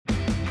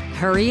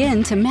hurry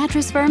in to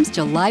Mattress Firm's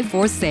July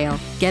 4th sale.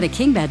 Get a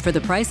king bed for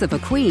the price of a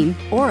queen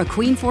or a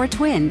queen for a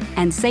twin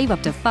and save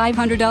up to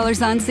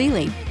 $500 on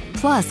Sealy.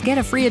 Plus, get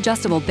a free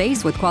adjustable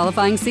base with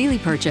qualifying Sealy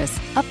purchase,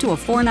 up to a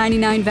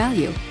 $499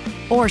 value.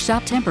 Or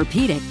shop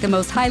Tempur-Pedic, the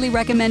most highly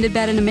recommended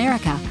bed in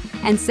America,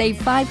 and save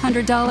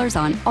 $500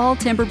 on all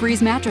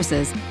Tempur-Breeze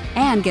mattresses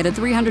and get a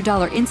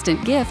 $300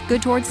 instant gift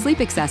good towards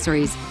sleep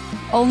accessories.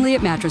 Only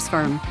at Mattress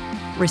Firm.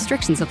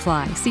 Restrictions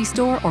apply. See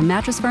store or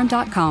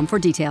mattressfirm.com for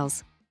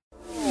details.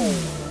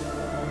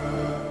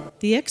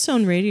 The X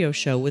Zone Radio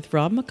Show with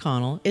Rob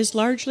McConnell is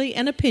largely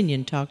an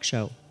opinion talk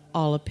show.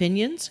 All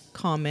opinions,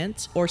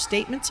 comments, or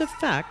statements of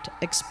fact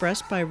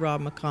expressed by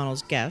Rob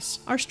McConnell's guests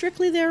are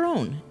strictly their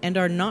own and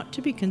are not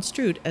to be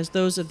construed as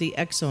those of the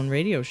X Zone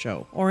Radio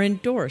Show or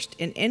endorsed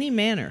in any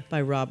manner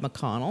by Rob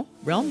McConnell,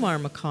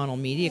 Relmar McConnell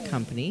Media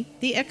Company,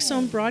 the X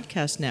Zone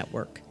Broadcast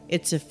Network,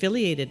 its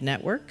affiliated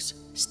networks,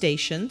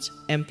 stations,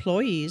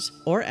 employees,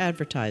 or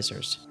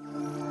advertisers.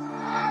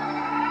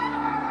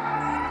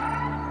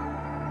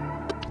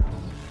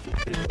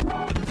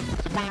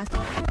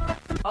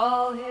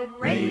 All Hit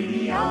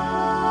Radio.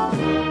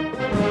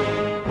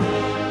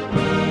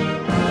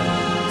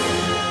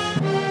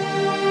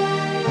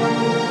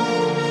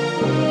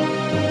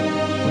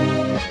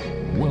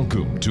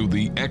 Welcome to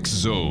the X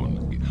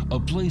Zone, a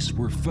place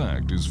where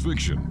fact is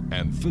fiction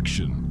and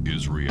fiction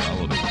is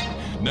reality.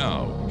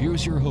 Now,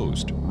 here's your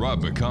host,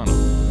 Rob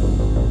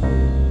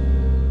McConnell.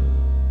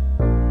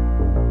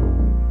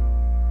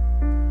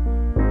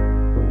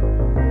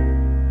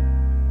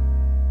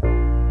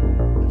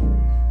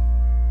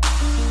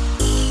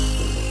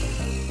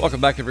 Welcome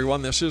back,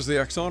 everyone. This is the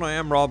X Zone. I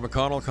am Rob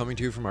McConnell, coming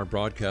to you from our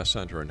broadcast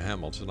center in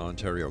Hamilton,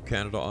 Ontario,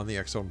 Canada, on the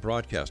X Zone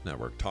Broadcast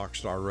Network,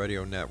 Talkstar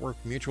Radio Network,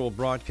 Mutual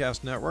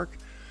Broadcast Network,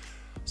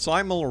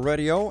 Simul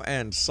Radio,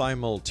 and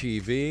Simul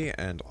TV,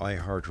 and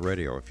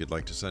iHeartRadio. If you'd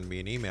like to send me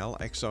an email,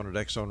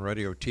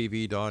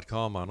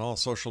 xzone@xzoneradiotv.com, on all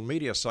social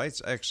media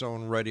sites,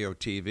 Xzone Radio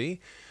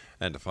TV,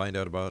 and to find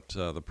out about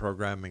the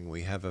programming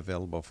we have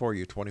available for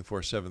you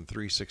 24/7,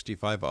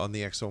 365 on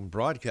the X Zone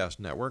Broadcast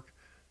Network,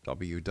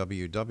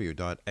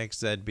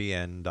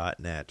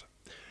 www.xzbn.net.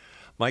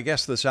 My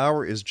guest this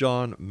hour is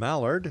John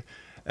Mallard,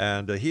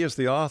 and he is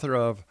the author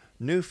of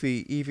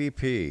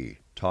NewfieEVP,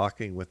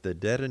 Talking with the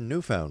Dead in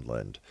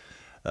Newfoundland.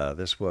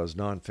 This was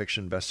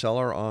nonfiction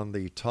bestseller on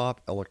the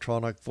top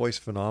electronic voice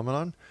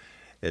phenomenon.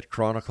 It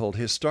chronicled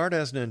his start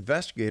as an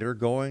investigator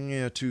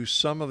going to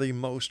some of the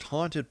most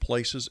haunted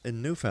places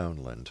in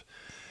Newfoundland.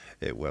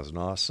 It was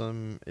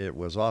awesome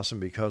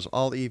because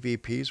all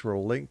EVPs were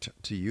linked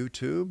to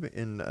YouTube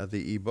in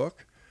the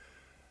ebook.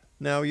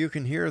 Now you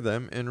can hear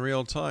them in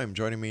real time.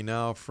 Joining me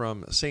now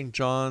from St.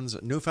 John's,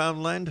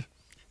 Newfoundland,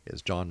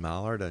 is John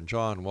Mallard. And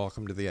John,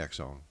 welcome to the X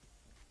Zone.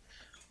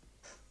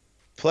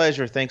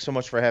 Pleasure. Thanks so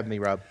much for having me,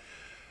 Rob.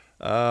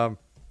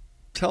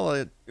 Tell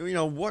it.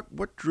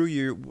 What drew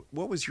you?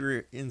 What was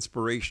your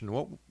inspiration?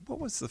 What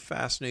was the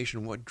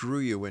fascination? What drew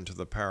you into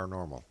the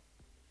paranormal?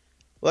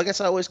 Well, I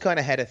guess I always kind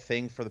of had a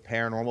thing for the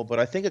paranormal, but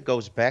I think it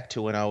goes back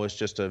to when I was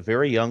just a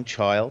very young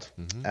child.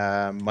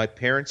 Mm-hmm. My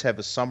parents have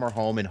a summer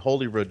home in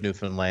Holyrood,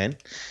 Newfoundland,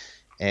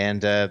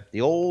 and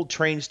the old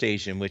train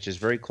station, which is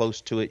very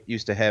close to it,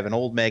 used to have an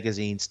old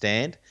magazine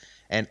stand,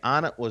 and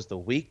on it was the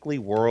Weekly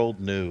World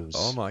News.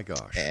 Oh, my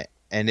gosh.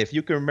 And if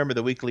you can remember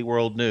the Weekly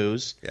World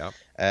News, yep.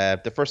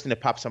 The first thing that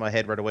pops in my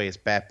head right away is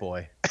Bat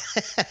Boy.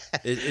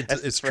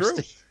 It's true.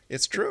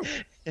 It's true.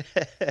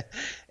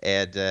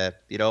 And, I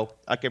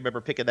can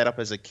remember picking that up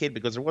as a kid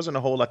because there wasn't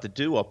a whole lot to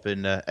do up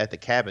in at the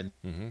cabin.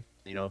 Mm-hmm.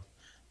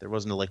 There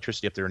wasn't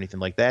electricity up there or anything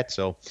like that.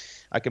 So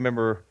I can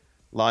remember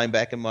lying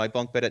back in my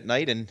bunk bed at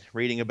night and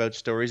reading about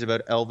stories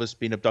about Elvis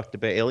being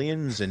abducted by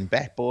aliens and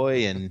Bat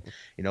Boy and,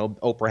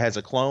 Oprah has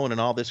a clone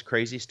and all this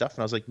crazy stuff. And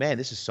I was like, man,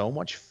 this is so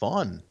much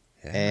fun.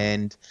 Yeah.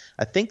 And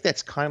I think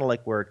that's kind of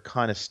like where it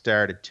kind of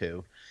started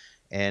to.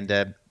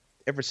 And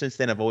ever since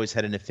then, I've always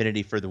had an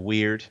affinity for the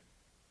weird.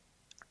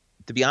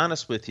 To be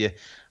honest with you,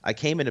 I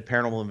came into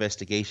paranormal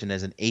investigation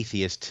as an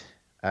atheist,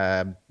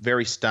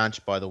 very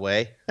staunch, by the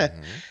way.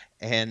 Mm-hmm.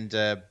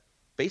 And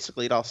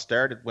basically it all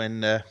started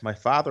when my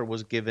father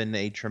was given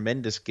a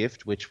tremendous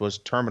gift, which was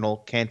terminal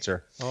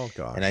cancer. Oh,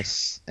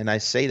 gosh. And I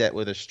say that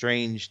with a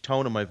strange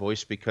tone in my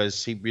voice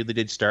because he really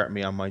did start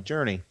me on my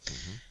journey.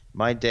 Mm-hmm.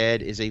 My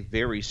dad is a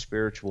very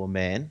spiritual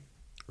man.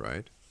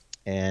 Right.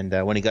 And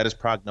when he got his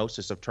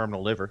prognosis of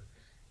terminal liver,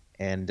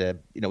 and,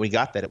 when he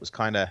got that, it was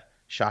kind of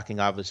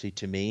shocking, obviously,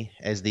 to me.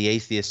 As the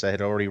atheist, I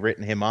had already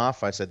written him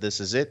off. I said, this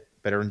is it.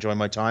 Better enjoy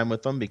my time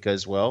with him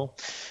because, well,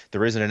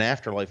 there isn't an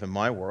afterlife in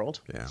my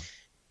world. Yeah.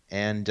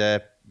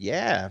 And,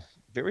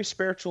 very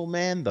spiritual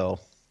man,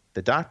 though.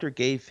 The doctor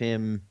gave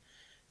him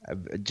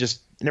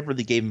never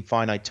really gave him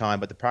finite time,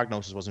 but the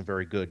prognosis wasn't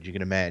very good, you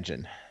can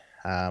imagine.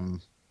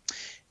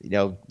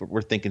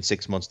 We're thinking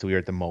 6 months to a year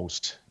at the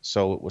most.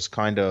 So it was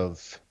kind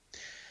of,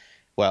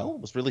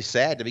 it was really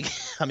sad to be.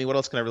 I mean, what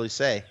else can I really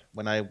say?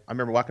 When I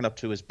remember walking up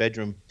to his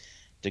bedroom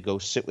to go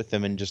sit with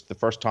him, and just the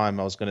first time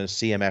I was going to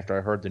see him after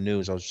I heard the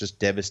news, I was just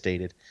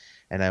devastated.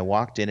 And I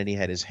walked in, and he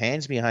had his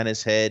hands behind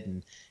his head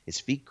and his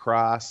feet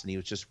crossed, and he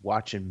was just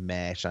watching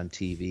MASH on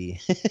TV.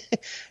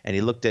 And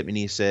he looked at me and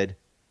he said,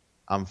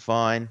 "I'm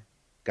fine.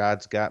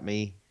 God's got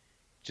me.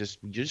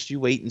 Just you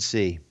wait and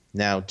see."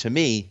 Now, to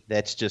me,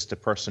 that's just a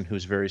person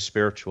who's very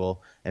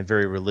spiritual and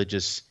very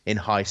religious, in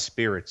high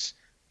spirits,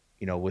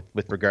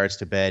 with regards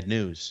to bad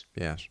news.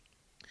 Yes.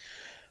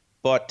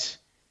 But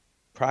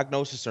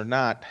prognosis or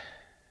not,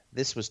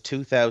 this was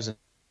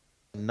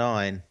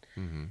 2009,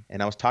 and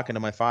I was talking to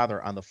my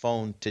father on the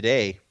phone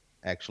today,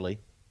 actually,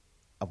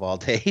 of all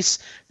days,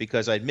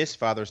 because I'd missed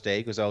Father's Day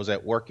because I was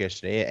at work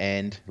yesterday,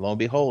 and lo and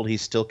behold,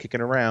 he's still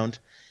kicking around.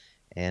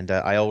 And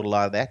I owed a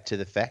lot of that to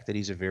the fact that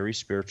he's a very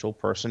spiritual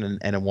person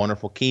and a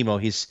wonderful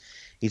chemo. He's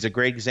a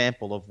great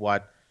example of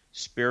what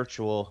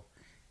spiritual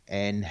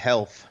and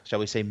health, shall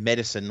we say,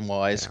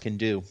 medicine-wise, can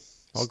do.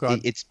 Oh,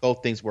 God. It's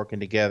both things working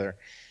together.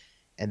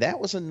 And that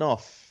was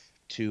enough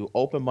to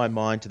open my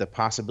mind to the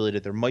possibility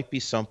that there might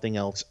be something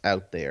else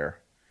out there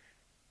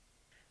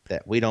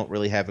that we don't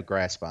really have a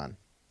grasp on.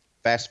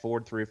 Fast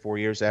forward 3 or 4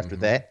 years after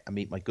that, I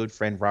meet my good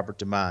friend Robert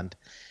Demond,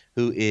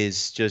 who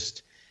is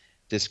just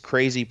this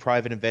crazy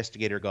private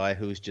investigator guy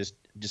who's just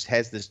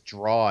has this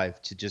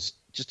drive to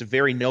just a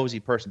very nosy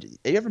person. Do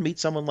you ever meet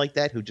someone like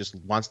that who just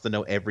wants to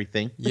know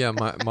everything? Yeah,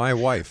 my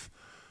wife.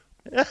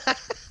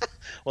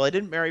 Well, I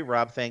didn't marry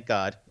Rob, thank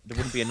God. There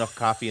wouldn't be enough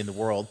coffee in the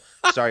world.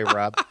 Sorry,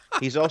 Rob.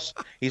 He's also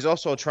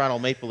a Toronto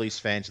Maple Leafs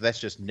fan, so that's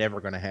just never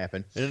going to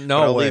happen.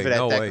 No way. Leave it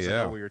at that way. I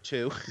Yeah. know we were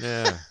two.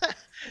 Yeah.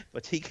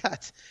 But he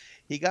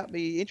got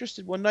me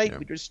interested one night. Yeah.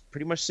 We were just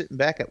pretty much sitting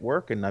back at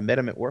work, and I met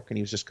him at work, and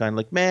he was just kind of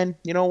like, "Man,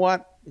 you know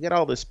what? We got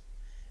all this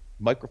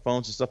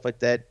microphones and stuff like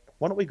that.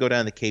 Why don't we go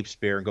down to Cape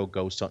Spear and go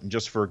ghost hunting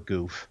just for a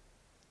goof?"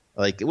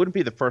 Like, it wouldn't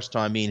be the first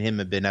time me and him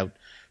had been out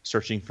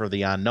searching for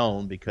the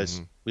unknown,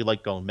 because we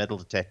liked going metal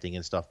detecting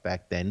and stuff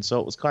back then. So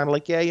it was kind of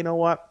like, yeah, you know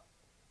what?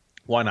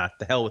 Why not?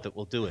 The hell with it.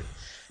 We'll do it.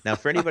 Now,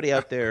 for anybody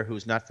out there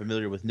who's not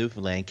familiar with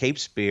Newfoundland, Cape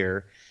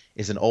Spear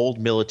is an old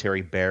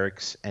military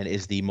barracks and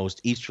is the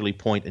most easterly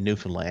point in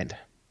Newfoundland.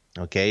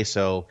 Okay,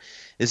 so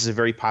this is a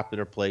very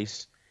popular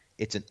place.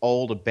 It's an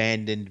old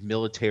abandoned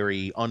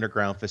military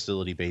underground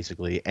facility,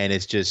 basically, and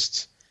it's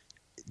just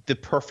the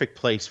perfect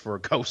place for a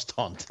ghost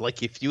hunt.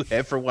 Like, if you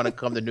ever want to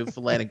come to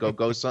Newfoundland and go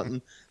ghost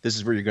hunting, this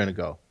is where you're going to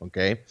go.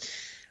 Okay,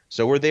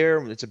 so we're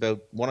there. It's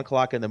about 1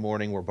 o'clock in the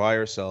morning. We're by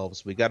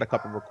ourselves. We got a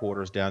couple of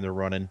recorders down there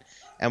running,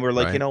 and we're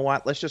like, Right. You know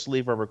what? Let's just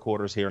leave our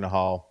recorders here in the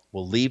hall.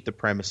 We'll leave the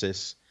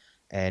premises,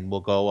 and we'll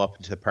go up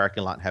into the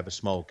parking lot and have a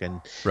smoke. And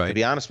Right. to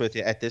be honest with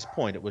you, at this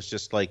point, it was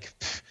just like,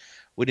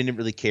 we didn't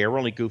really care. We're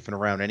only goofing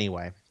around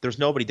anyway. There's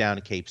nobody down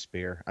in Cape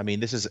Spear. I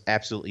mean, this is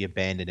absolutely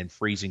abandoned and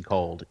freezing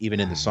cold, even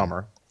in the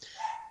summer.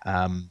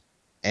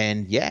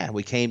 And yeah,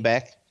 we came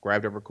back,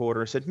 grabbed a recorder,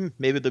 and said,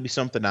 maybe there'll be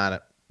something on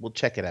it. We'll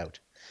check it out.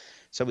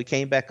 So we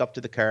came back up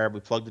to the car. We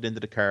plugged it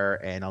into the car,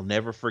 and I'll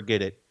never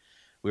forget it.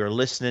 We were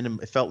listening,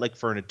 and it felt like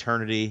for an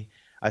eternity.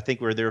 I think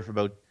we were there for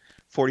about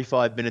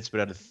 45 minutes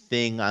without a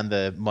thing on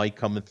the mic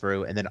coming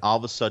through, and then all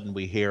of a sudden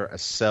we hear a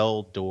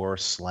cell door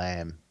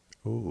slam.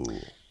 Ooh.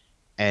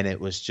 And it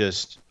was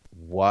just,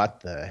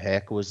 what the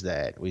heck was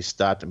that? We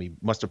stopped, and we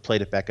must have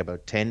played it back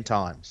about 10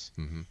 times.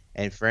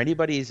 And for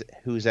anybody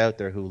who's out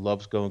there who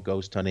loves going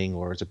ghost hunting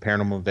or is a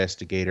paranormal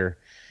investigator,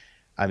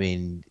 I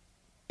mean,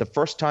 the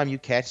first time you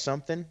catch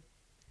something,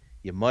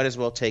 you might as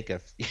well take your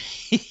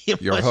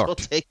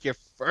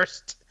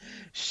first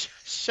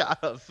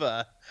shot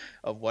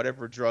of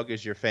whatever drug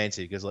is your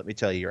fancy, because let me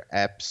tell you, you're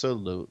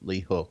absolutely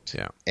hooked.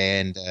 Yeah.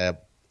 And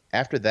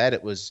after that,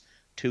 it was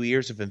 2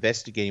 years of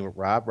investigating with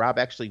Rob. Rob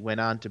actually went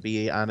on to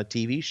be on a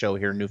TV show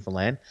here in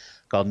Newfoundland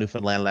called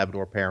Newfoundland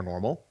Labrador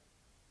Paranormal.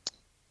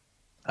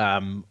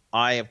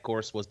 I, of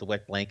course, was the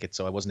wet blanket,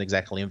 so I wasn't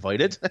exactly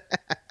invited.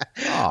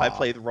 I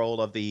played the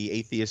role of the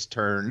atheist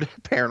turned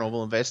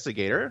paranormal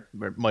investigator,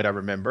 might I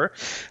remember.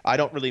 I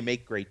don't really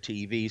make great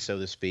TV, so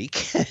to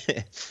speak.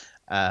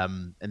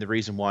 And the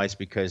reason why is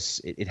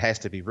because it has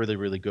to be really,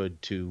 really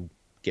good to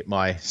get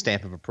my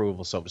stamp of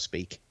approval, so to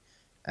speak.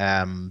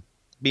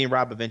 Me and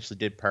Rob eventually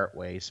did part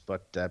ways,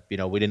 but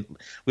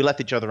we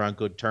left each other on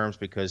good terms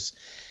because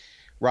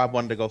Rob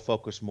wanted to go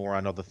focus more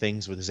on other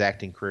things with his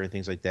acting career and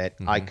things like that.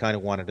 I kind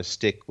of wanted to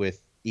stick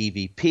with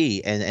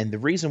EVP, and the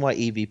reason why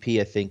EVP,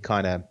 I think,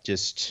 kind of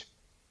just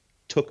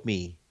took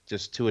me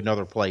just to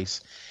another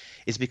place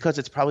is because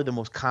it's probably the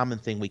most common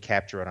thing we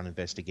capture out on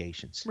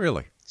investigations.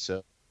 Really?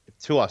 So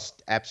to us,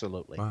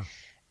 absolutely. Wow.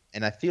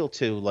 And I feel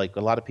too, like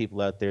a lot of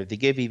people out there, they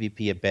give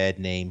EVP a bad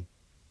name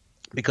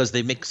because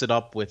they mix it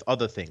up with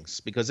other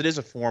things, because it is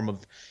a form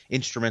of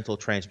instrumental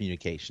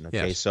transcommunication.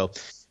 Okay, Yes. so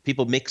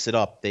people mix it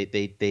up.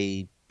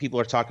 People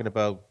are talking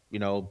about,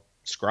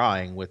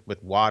 scrying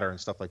with water and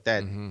stuff like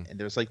that, and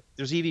there's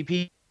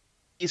EVPs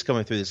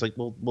coming through this. Like,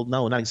 well,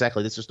 no, not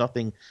exactly. There's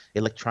nothing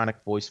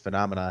electronic voice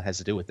phenomena has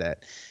to do with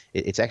that.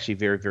 It's actually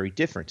very, very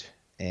different.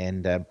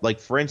 And like,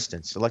 for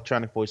instance,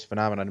 electronic voice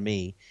phenomena to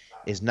me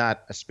is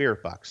not a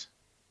spirit box.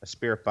 A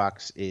spirit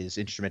box is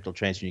instrumental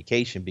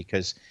transcommunication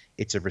because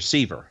it's a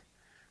receiver,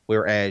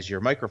 whereas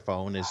your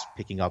microphone is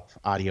picking up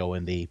audio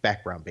in the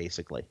background,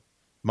 basically.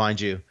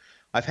 mind you.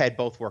 I've had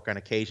both work on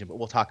occasion, but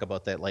we'll talk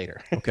about that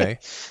later. Okay.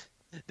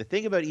 The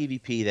thing about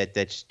EVP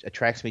that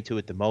attracts me to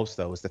it the most,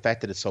 though, is the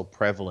fact that it's so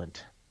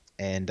prevalent.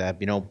 And,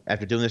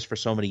 after doing this for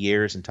so many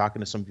years and talking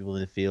to some people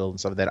in the field and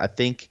stuff like that, I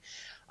think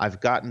I've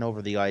gotten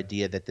over the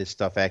idea that this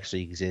stuff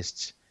actually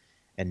exists.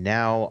 And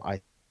now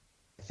I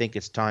think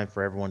it's time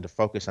for everyone to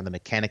focus on the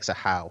mechanics of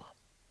how.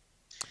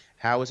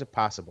 How is it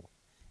possible?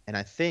 And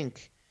I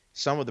think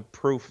some of the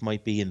proof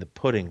might be in the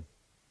pudding,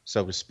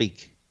 so to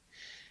speak.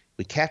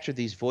 We capture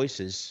these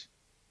voices.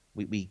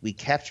 We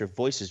capture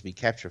voices. We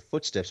capture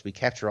footsteps. We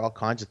capture all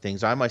kinds of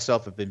things. I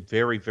myself have been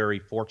very, very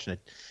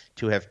fortunate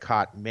to have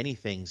caught many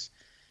things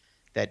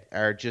that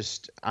are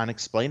just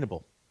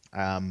unexplainable.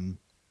 One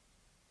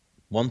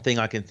thing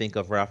I can think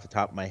of right off the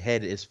top of my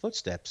head is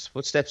footsteps.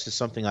 Footsteps is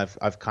something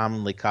I've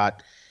commonly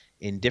caught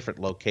in different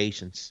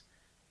locations,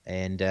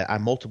 and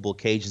on multiple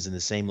occasions in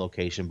the same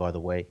location, by the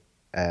way.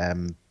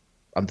 I'm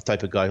the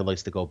type of guy who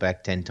likes to go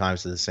back 10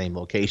 times to the same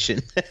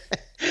location.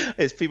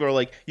 As people are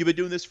like, "You've been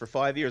doing this for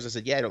 5 years." I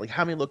said, "Yeah." They're like,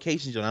 "How many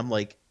locations?" And I'm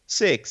like,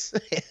 6.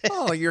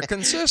 Oh, you're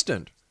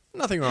consistent.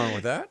 Nothing wrong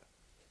with that.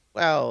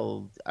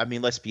 Well, I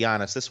mean, let's be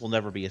honest. This will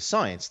never be a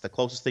science. The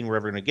closest thing we're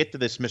ever going to get to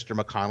this, Mr.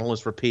 McConnell,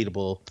 is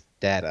repeatable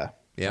data.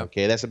 Yeah.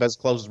 Okay, that's about as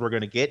close as we're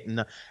going to get,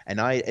 and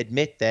I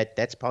admit that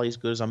that's probably as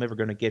good as I'm ever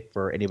going to get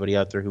for anybody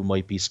out there who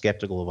might be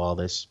skeptical of all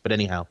this. But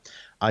anyhow,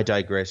 I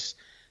digress.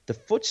 The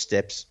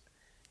footsteps,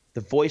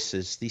 the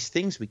voices, these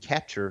things we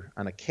capture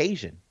on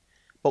occasion,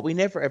 but we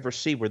never ever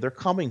see where they're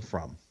coming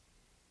from.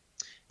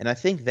 And I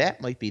think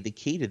that might be the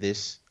key to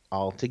this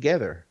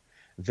altogether.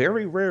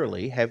 Very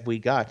rarely have we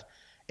got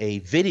a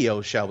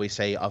video, shall we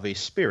say, of a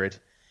spirit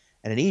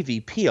and an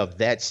EVP of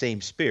that same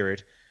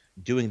spirit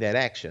doing that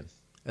action.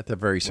 At the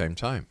very same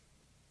time.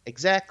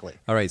 Exactly.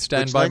 All right,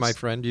 stand by, my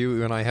friend.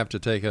 You and I have to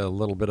take a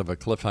little bit of a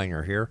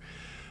cliffhanger here.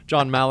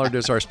 John Mallard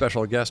is our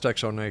special guest,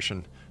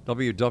 Exonation,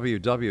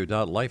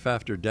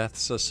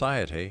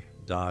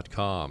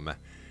 www.lifeafterdeathsociety.com.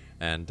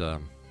 And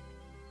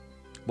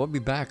we'll be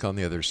back on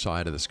the other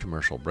side of this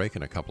commercial break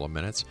in a couple of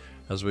minutes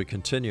as we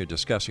continue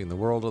discussing the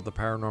world of the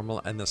paranormal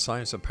and the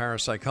science of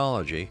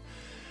parapsychology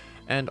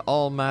and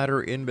all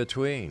matter in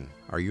between.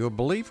 Are you a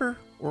believer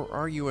or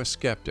are you a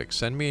skeptic?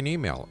 Send me an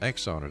email,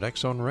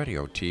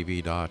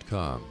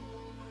 exxon@exxonradiotv.com.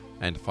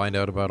 And to find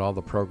out about all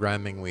the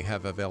programming we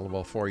have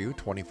available for you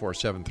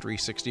 24/7,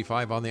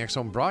 365 on the X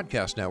Zone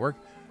Broadcast Network,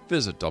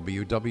 visit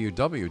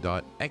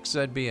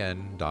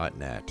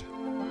www.xzbn.net.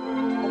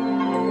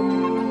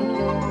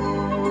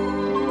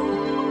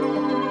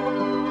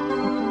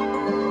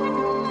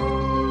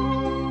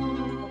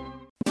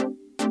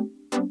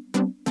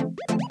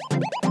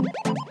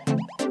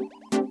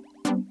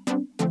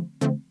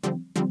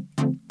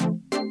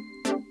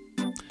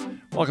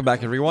 Welcome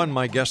back, everyone.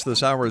 My guest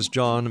this hour is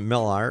John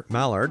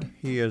Mallard.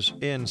 He is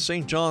in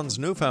St. John's,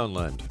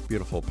 Newfoundland,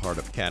 beautiful part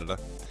of Canada.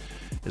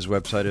 His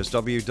website is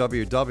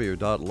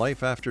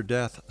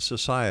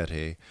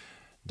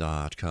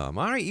www.lifeafterdeathsociety.com.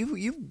 All right,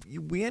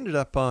 we ended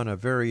up on a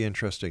very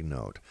interesting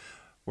note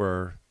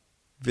where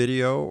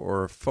video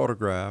or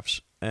photographs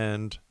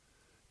and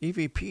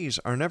EVPs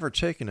are never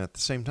taken at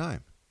the same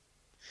time.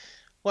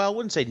 Well, I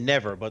wouldn't say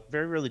never, but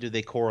very rarely do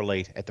they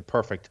correlate at the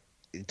perfect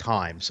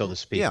time, so to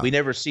speak. Yeah. We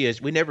never see a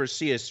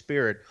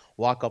spirit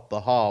walk up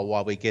the hall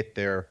while we get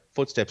their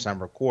footsteps on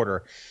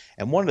recorder.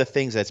 And one of the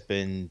things that's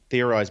been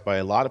theorized by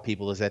a lot of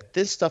people is that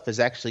this stuff is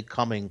actually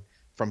coming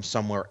from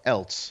somewhere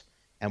else,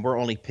 and we're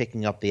only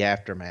picking up the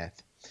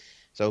aftermath.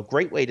 So a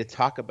great way to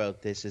talk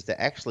about this is to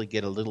actually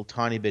get a little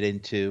tiny bit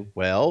into,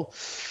 well,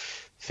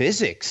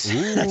 physics.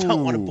 I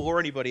don't want to bore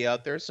anybody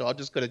out there, so I'm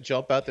just going to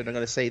jump out there and I'm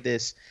going to say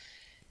this.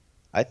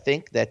 I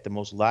think that the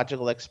most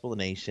logical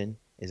explanation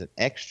is an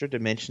extra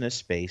dimension of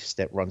space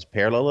that runs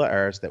parallel to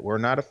ours that we're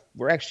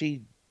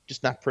actually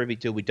just not privy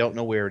to. We don't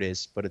know where it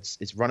is, but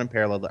it's running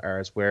parallel to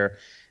ours, where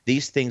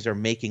these things are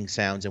making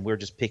sounds and we're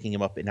just picking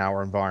them up in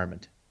our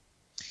environment.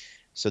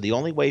 So the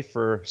only way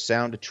for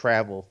sound to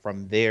travel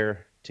from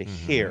there to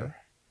here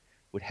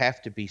would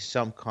have to be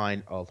some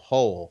kind of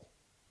hole,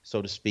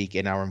 so to speak,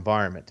 in our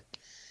environment.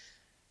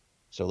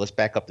 So let's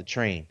back up the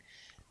train.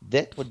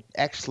 That would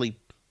actually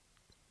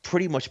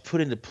pretty much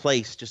put into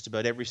place just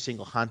about every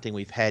single haunting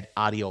we've had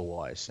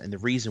audio-wise. And the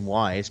reason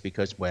why is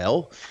because,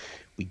 well,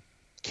 we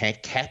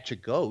can't catch a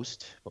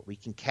ghost, but we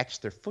can catch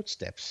their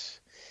footsteps.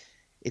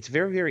 It's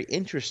very, very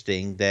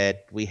interesting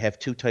that we have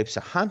two types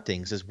of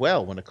hauntings as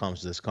well when it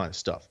comes to this kind of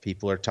stuff.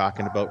 People are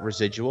talking about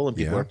residual and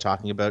people are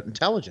talking about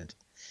intelligent.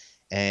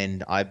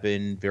 And I've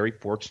been very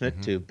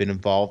fortunate to have been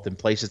involved in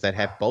places that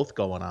have both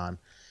going on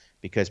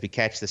because we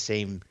catch the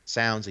same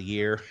sounds a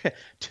year.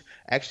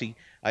 I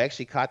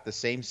actually caught the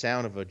same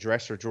sound of a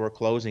dresser drawer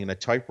closing and a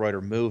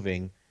typewriter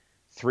moving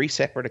 3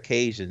 separate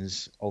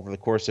occasions over the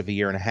course of a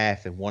year and a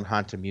half in one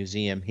haunted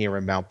museum here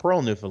in Mount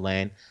Pearl,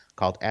 Newfoundland,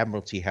 called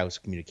Admiralty House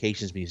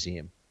Communications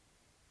Museum.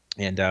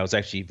 And I was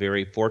actually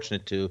very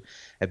fortunate to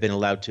have been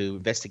allowed to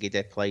investigate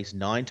that place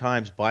 9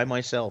 times by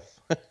myself.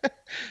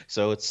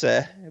 So it's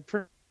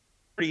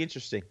pretty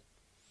interesting.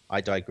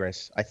 I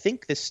digress. I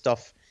think this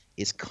stuff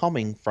is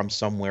coming from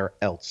somewhere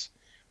else.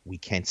 We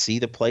can't see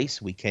the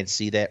place. We can't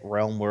see that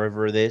realm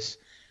wherever it is,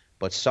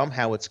 but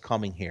somehow it's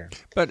coming here.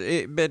 But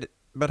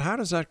how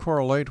does that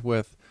correlate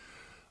with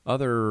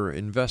other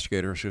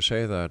investigators who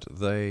say that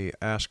they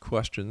ask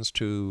questions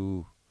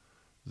to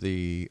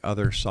the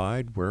other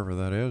side, wherever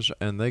that is,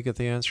 and they get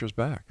the answers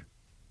back?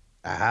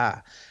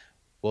 Aha.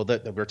 Well,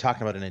 we're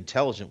talking about an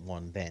intelligent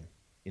one then.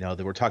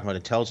 That we're talking about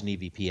intelligent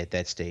EVP at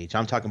that stage.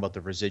 I'm talking about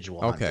the residual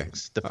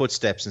hauntings, the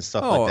footsteps and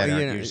stuff like that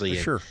aren't usually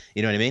sure.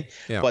 You know what I mean?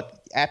 Yeah. But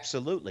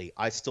absolutely,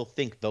 I still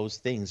think those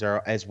things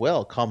are as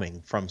well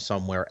coming from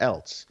somewhere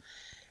else.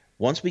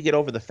 Once we get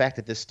over the fact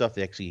that this stuff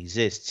actually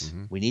exists,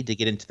 we need to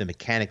get into the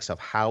mechanics of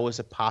how is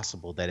it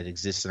possible that it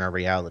exists in our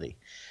reality.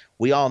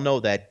 We all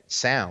know that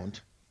sound,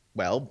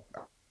 well,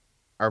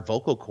 our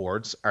vocal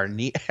cords are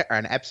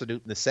an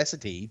absolute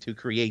necessity to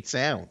create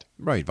sound.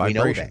 Right,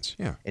 vibrations.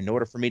 We know that. Yeah. In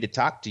order for me to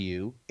talk to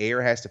you,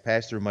 air has to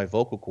pass through my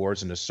vocal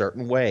cords in a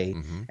certain way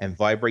and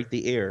vibrate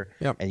the air.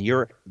 Yep. And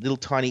your little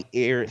tiny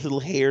little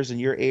hairs in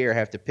your ear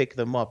have to pick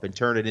them up and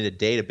turn it into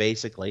data,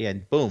 basically.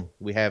 And boom,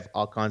 we have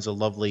all kinds of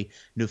lovely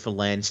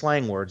Newfoundland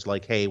slang words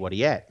like, hey, what are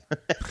you at?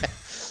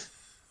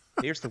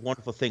 Here's the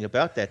wonderful thing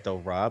about that, though,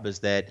 Rob, is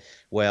that,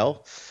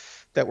 well,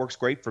 that works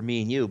great for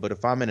me and you, but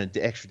if I'm in an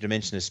extra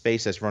dimension of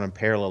space that's running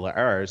parallel to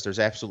ours, there's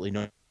absolutely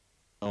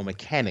no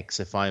mechanics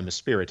if I'm a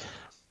spirit,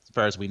 as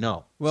far as we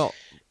know. Well,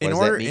 in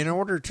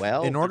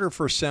order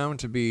for sound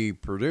to be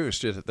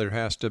produced, there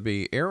has to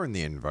be air in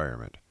the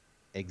environment.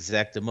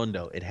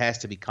 Exactamundo. It has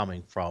to be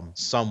coming from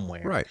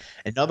somewhere. Right.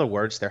 In other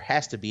words, there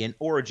has to be an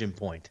origin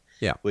point.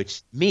 Yeah.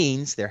 Which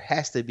means there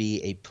has to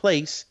be a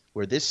place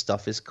where this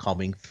stuff is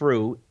coming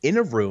through in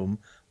a room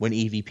when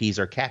EVPs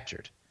are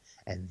captured.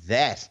 And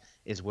that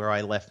is where I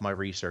left my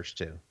research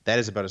to. That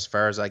is about as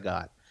far as I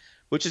got,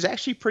 which is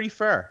actually pretty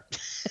far.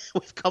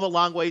 We've come a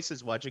long way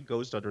since watching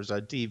Ghost Hunters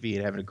on TV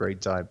and having a great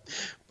time.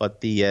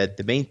 But the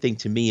main thing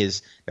to me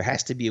is there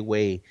has to be a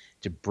way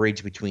to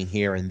bridge between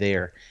here and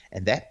there,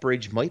 and that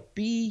bridge might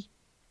be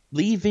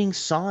leaving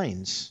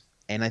signs.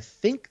 And I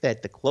think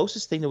that the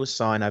closest thing to a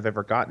sign I've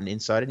ever gotten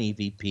inside an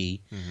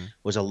EVP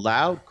was a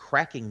loud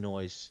cracking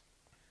noise,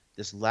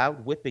 this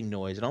loud whipping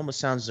noise. It almost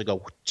sounds like a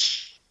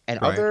whoosh. And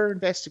other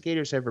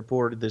investigators have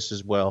reported this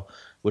as well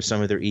with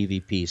some of their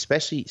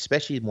EVPs,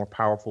 especially more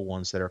powerful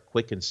ones that are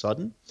quick and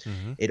sudden.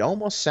 It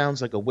almost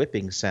sounds like a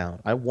whipping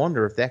sound. I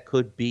wonder if that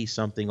could be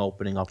something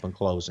opening up and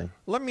closing.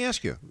 Let me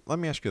ask you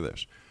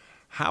this.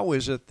 How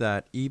is it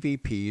that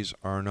EVPs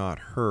are not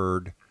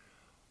heard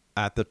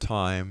at the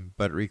time,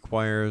 but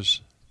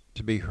requires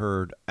to be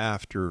heard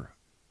after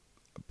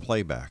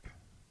playback?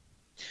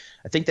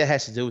 I think that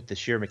has to do with the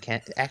sheer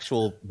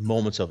actual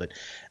moments of it.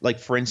 Like,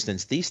 for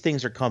instance, these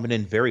things are coming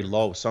in very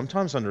low,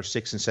 sometimes under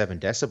 6 and 7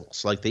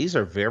 decibels. Like, these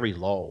are very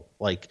low.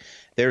 Like,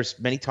 there's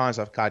many times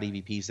I've caught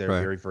EVPs that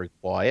are very, very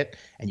quiet,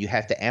 and you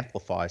have to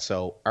amplify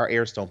so our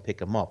ears don't pick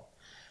them up.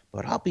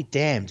 But I'll be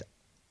damned.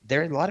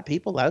 There are a lot of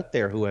people out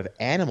there who have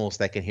animals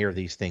that can hear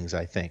these things,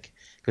 I think,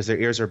 because their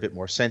ears are a bit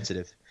more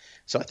sensitive.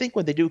 So I think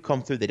when they do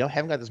come through,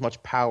 haven't got as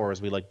much power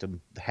as we like to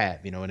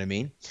have. You know what I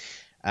mean?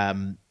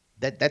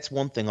 That's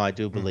one thing I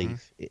do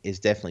believe is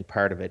definitely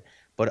part of it.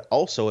 But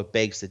also it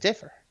begs to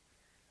differ.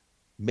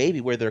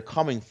 Maybe where they're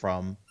coming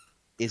from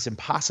is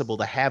impossible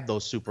to have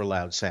those super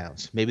loud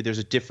sounds. Maybe there's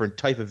a different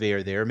type of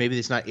air there. Maybe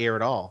it's not air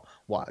at all.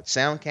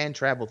 Sound can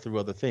travel through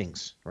other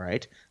things,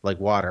 right? Like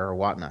water or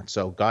whatnot.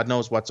 So God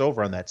knows what's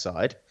over on that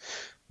side.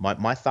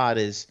 My thought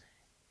is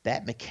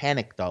that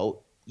mechanic,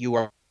 though, you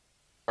are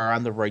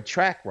on the right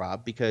track,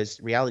 Rob, because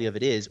the reality of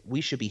it is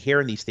we should be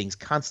hearing these things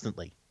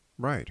constantly.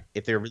 Right.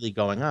 If they're really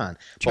going on.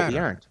 But we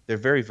aren't. They're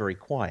very, very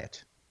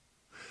quiet.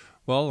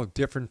 Well,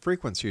 different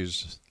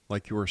frequencies,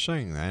 like you were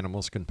saying,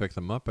 animals can pick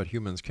them up, but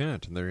humans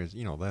can't. And there is,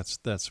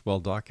 that's well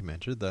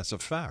documented. That's a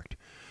fact.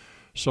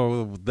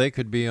 So they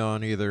could be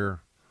on either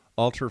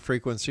ultra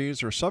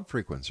frequencies or sub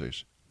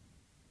frequencies.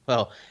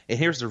 Well, and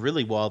here's the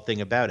really wild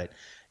thing about it.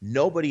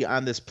 Nobody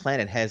on this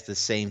planet has the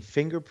same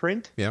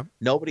fingerprint. Yeah.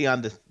 Nobody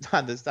on this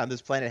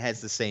planet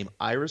has the same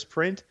iris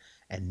print.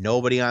 And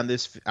nobody on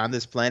this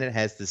planet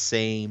has the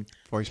same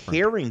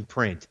hearing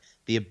print.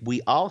 We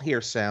all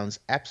hear sounds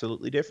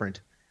absolutely different.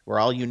 We're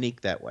all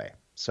unique that way.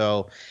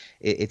 So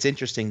it's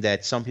interesting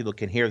that some people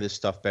can hear this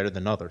stuff better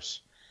than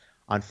others.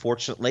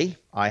 Unfortunately,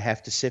 I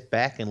have to sit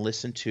back and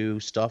listen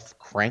to stuff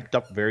cranked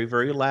up very,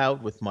 very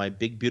loud with my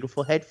big,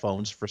 beautiful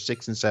headphones for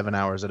 6 and 7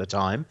 hours at a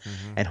time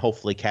and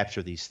hopefully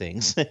capture these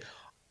things.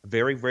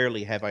 Very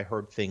rarely have I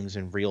heard things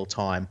in real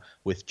time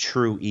with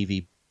true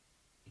EVP.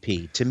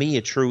 To me,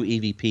 a true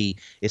EVP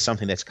is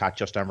something that's caught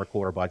just on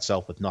recorder by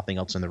itself with nothing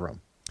else in the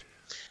room.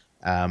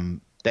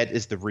 That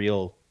is the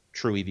real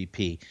true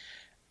EVP.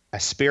 A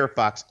spirit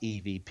box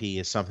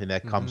EVP is something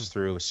that comes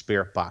through a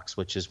spirit box,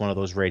 which is one of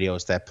those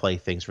radios that play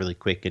things really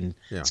quick and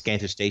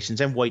scanner stations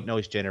and white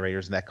noise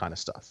generators and that kind of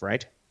stuff,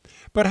 right?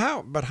 But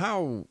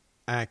how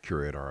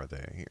accurate are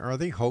they? Are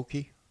they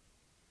hokey?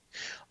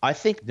 I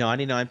think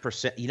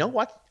 99%. You know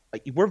what?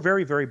 We're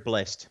very, very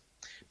blessed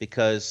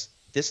because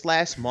this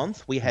last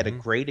month, we had a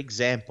great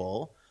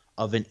example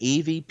of an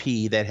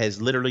EVP that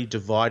has literally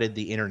divided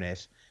the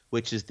internet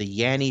which is the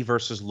Yanny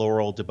versus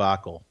Laurel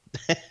debacle.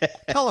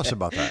 Tell us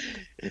about that.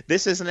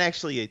 This isn't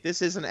actually an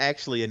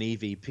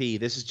EVP.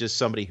 This is just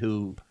somebody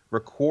who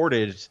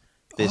recorded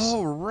this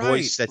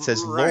voice that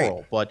says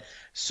Laurel. But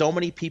so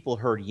many people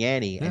heard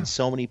Yanny and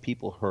so many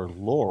people heard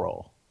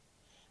Laurel.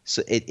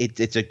 So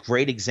it's a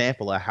great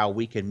example of how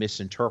we can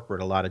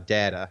misinterpret a lot of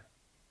data.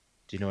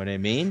 Do you know what I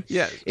mean?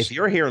 Yeah. If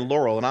you're hearing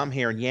Laurel and I'm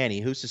hearing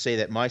Yanny, who's to say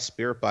that my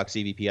Spirit Box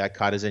EVP I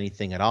caught is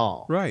anything at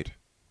all? Right.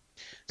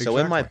 So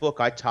in my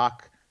book, I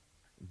talk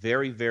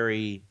very,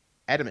 very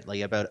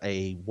adamantly about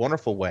a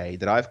wonderful way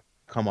that I've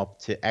come up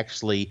to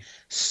actually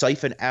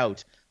siphon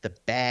out the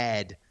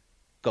bad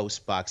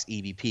Ghost Box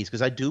EVPs,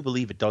 because I do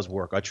believe it does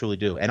work. I truly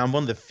do. And I'm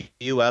one of the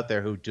few out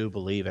there who do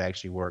believe it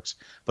actually works,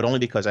 but only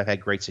because I've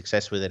had great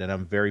success with it and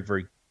I'm very,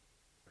 very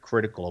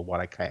critical of what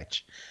I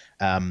catch.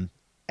 And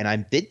I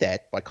did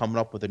that by coming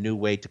up with a new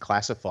way to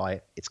classify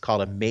it. It's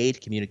called a MAID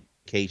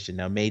communication.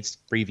 Now, MAID's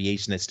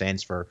abbreviation that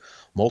stands for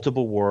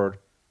multiple word,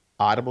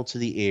 audible to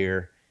the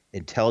ear,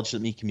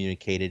 intelligently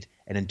communicated,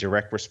 and in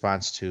direct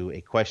response to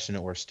a question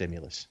or a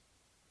stimulus.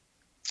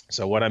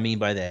 So what I mean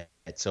by that,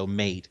 so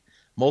MAID,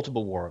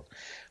 multiple word.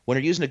 When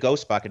you're using a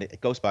ghost box and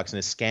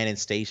it's scanning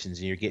stations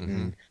and you're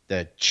getting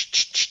the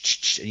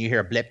ch-ch-ch-ch and you hear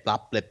a blip,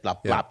 blop, blip,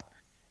 blop, blop,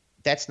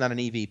 that's not an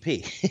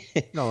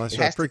EVP. No, that's it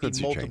a has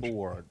frequency to be multiple change.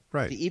 word.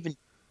 Right. To even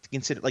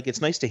consider, like,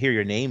 it's nice to hear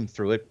your name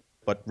through it,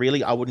 but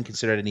really I wouldn't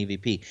consider it an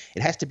EVP.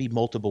 It has to be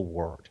multiple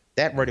word.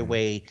 That right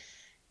away,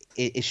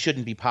 it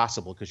shouldn't be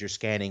possible because you're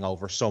scanning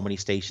over so many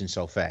stations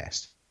so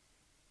fast.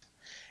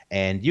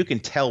 And you can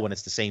tell when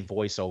it's the same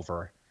voice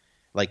over.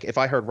 Like, if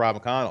I heard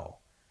Rob McConnell,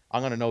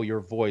 I'm going to know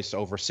your voice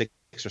over 6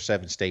 or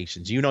 7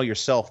 stations. You know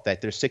yourself that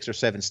there's 6 or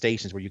 7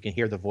 stations where you can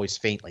hear the voice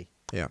faintly.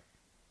 Yeah.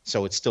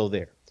 So it's still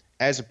there.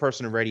 As a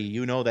person in radio,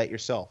 you know that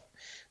yourself.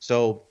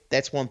 So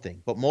that's one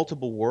thing. But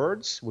multiple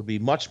words would be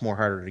much more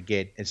harder to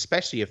get,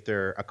 especially if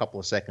they're a couple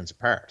of seconds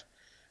apart.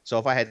 So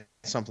if I had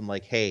something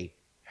like, hey,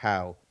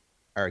 how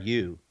are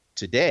you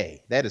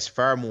today? That is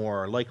far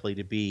more likely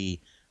to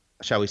be,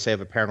 shall we say,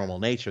 of a paranormal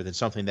nature than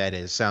something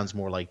that sounds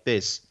more like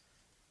this.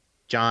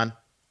 John,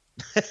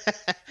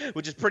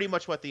 which is pretty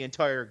much what the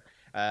entire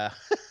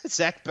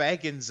Zach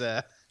Baggins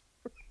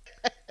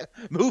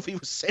movie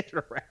was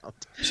centered around.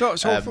 So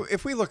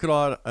if we look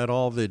at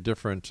all the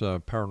different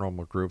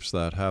paranormal groups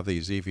that have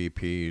these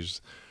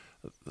EVPs,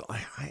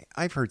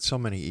 I've heard so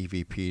many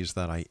EVPs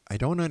that I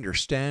don't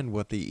understand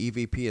what the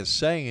EVP is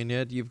saying, and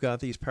yet you've got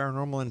these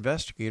paranormal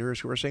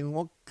investigators who are saying,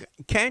 well,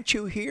 can't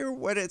you hear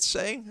what it's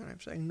saying? And I'm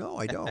saying, no,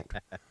 I don't.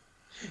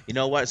 You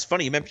know what? It's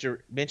funny. You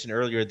mentioned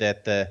earlier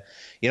that,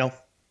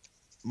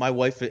 my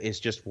wife is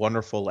just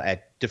wonderful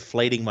at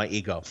deflating my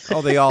ego.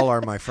 Oh, they all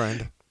are, my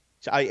friend.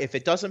 If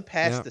it doesn't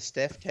pass the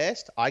Steph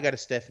test, I got a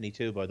Stephanie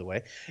too, by the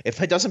way.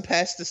 If it doesn't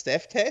pass the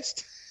Steph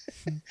test,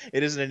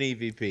 it isn't an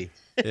EVP.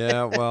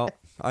 Yeah, well,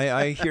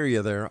 I hear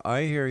you there.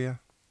 I hear you.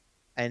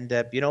 And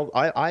I'm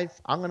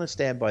going to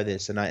stand by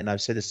this, and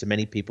I've said this to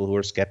many people who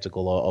are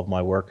skeptical of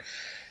my work.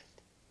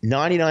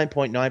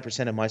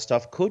 99.9% of my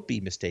stuff could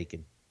be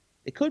mistaken.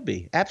 It could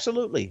be,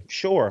 absolutely,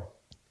 sure.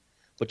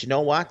 But you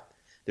know what?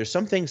 There's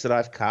some things that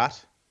I've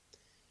caught.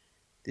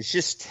 It's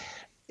just,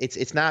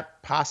 it's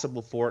not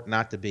possible for it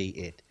not to be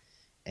it.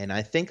 And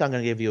I think I'm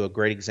going to give you a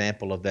great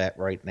example of that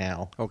right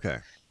now. Okay.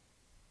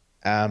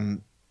 I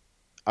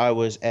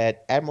was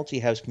at Admiralty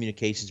House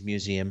Communications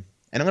Museum,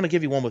 and I'm going to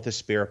give you one with the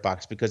Spirit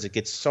Box because it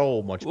gets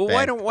so much. Well,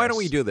 why don't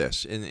we do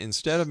this?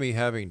 Instead of me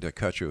having to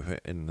cut you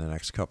in the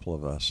next couple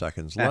of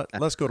seconds,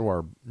 let's go to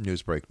our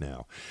news break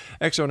now.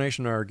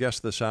 Exonation, our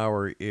guest this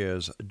hour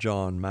is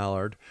John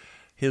Mallard.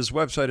 His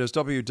website is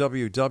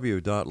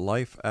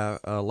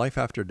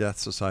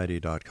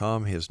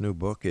www.lifeafterdeathsociety.com. His new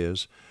book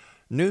is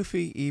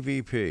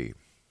NewfieEVP,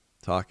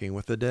 Talking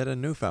with the Dead in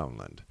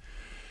Newfoundland.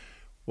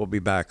 We'll be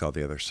back on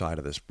the other side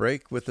of this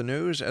break with the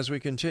news as we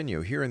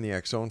continue here in the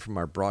X-Zone from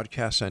our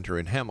broadcast center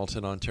in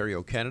Hamilton,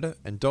 Ontario, Canada.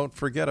 And don't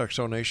forget,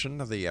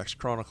 Exonation, the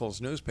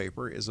X-Chronicles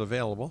newspaper is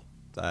available.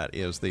 That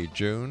is the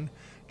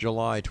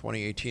July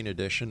 2018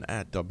 edition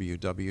at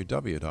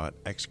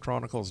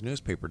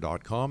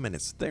www.xchroniclesnewspaper.com, and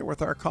it's there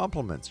with our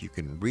compliments. You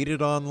can read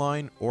it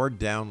online or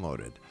download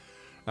it.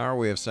 Our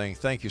way of saying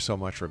thank you so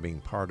much for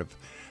being part of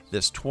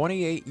this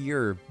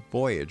 28-year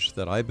voyage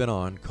that I've been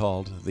on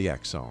called the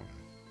X-Zone.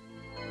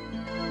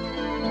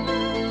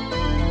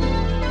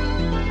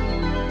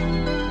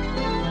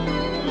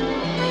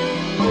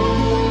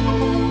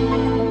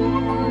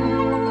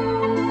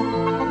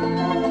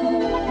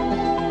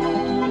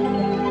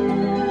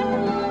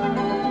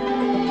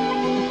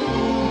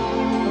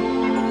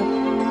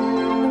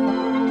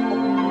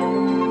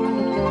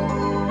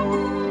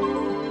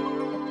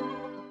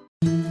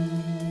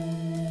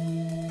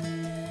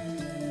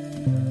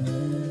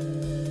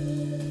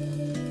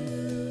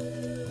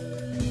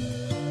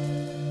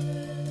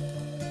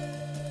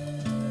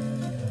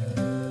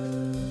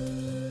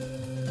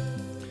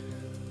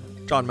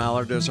 John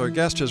Mallard is our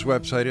guest. His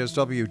website is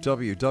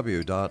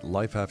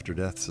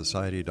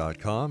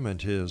www.lifeafterdeathsociety.com, and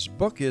his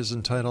book is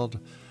entitled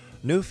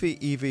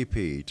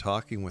NewfieEVP,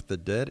 Talking with the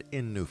Dead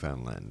in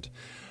Newfoundland.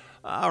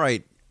 All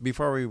right.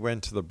 Before we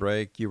went to the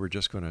break, you were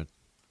just going to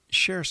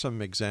share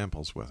some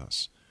examples with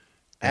us.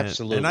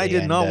 Absolutely. And I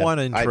did not want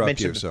to interrupt you. I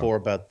mentioned before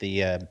about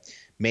the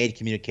MAID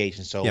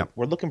communication. So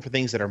we're looking for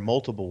things that are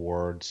multiple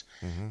words.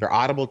 Mm-hmm. They're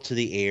audible to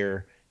the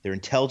ear. They're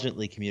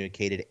intelligently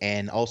communicated,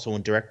 and also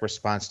in direct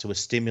response to a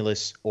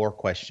stimulus or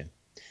question.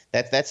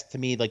 That's to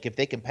me, like, if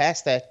they can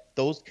pass if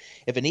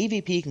an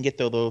EVP can get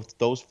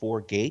those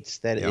 4 gates,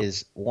 that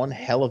is one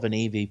hell of an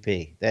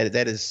EVP.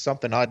 That is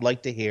something I'd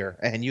like to hear,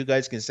 and you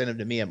guys can send them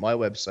to me at my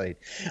website.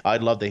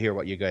 I'd love to hear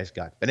what you guys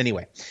got. But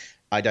anyway,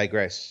 I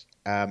digress.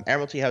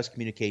 Admiralty House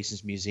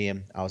Communications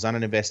Museum. I was on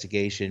an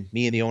investigation.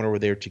 Me and the owner were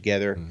there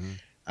together.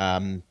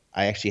 Mm-hmm.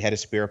 I actually had a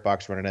spirit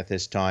box running at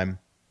this time.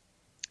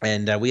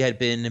 And we had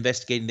been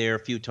investigating there a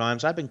few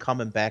times. I've been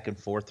coming back and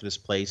forth to this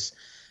place.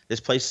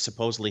 This place is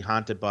supposedly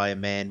haunted by a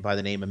man by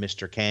the name of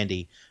Mr.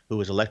 Candy, who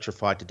was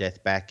electrified to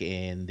death back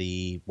in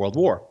the World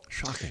War.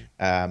 Shocking.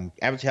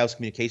 Admiralty House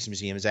Communications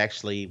Museum is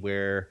actually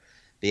where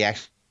they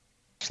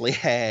actually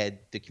had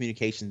the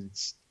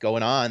communications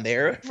going on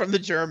there from the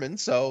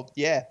Germans. So,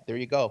 yeah, there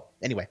you go.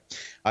 Anyway,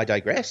 I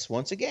digress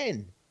once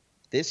again.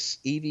 This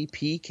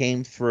EVP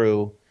came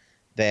through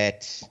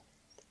that...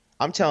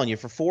 I'm telling you,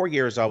 for 4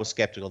 years, I was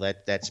skeptical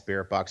that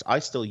spirit box. I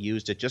still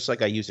used it just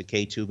like I use a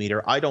K2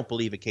 meter. I don't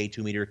believe a K2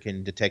 meter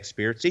can detect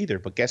spirits either.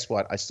 But guess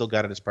what? I still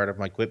got it as part of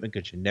my equipment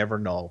because you never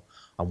know.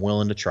 I'm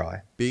willing to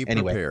try. Be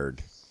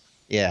prepared.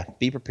 Yeah,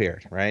 be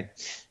prepared, right?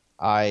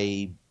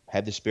 I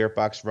had the spirit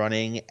box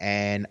running,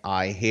 and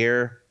I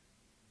hear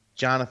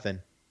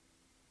Jonathan,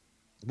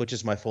 which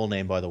is my full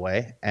name, by the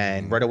way.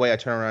 And right away, I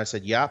turned around and I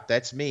said, "Yup,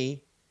 that's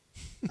me.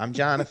 I'm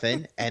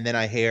Jonathan." And then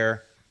I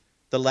hear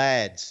the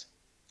lads.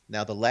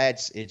 Now, the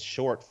lads, it's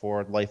short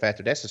for Life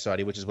After Death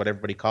Society, which is what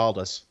everybody called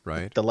us.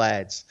 Right. The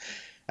lads.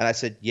 And I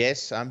said,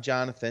 "Yes, I'm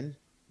Jonathan.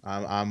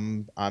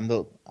 I'm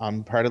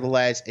part of the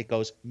lads." It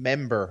goes,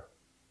 "Member."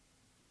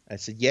 I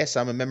said, "Yes,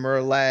 I'm a member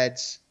of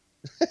lads."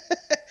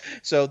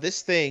 So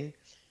this thing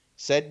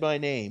said my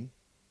name.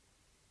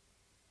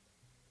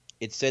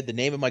 It said the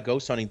name of my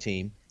ghost hunting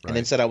team, and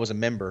then said I was a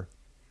member.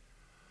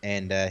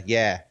 And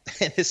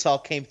this all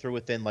came through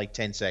within like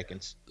 10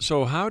 seconds.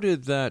 So how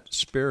did that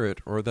spirit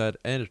or that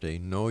entity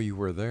know you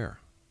were there?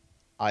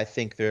 I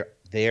think they're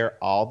there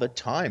all the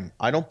time.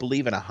 I don't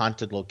believe in a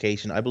haunted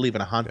location. I believe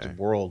in a haunted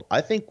world.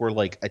 I think we're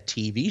like a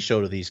TV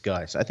show to these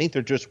guys. I think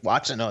they're just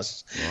watching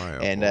us.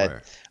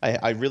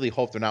 I really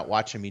hope they're not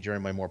watching me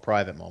during my more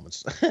private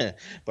moments.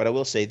 But I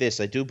will say this.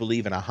 I do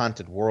believe in a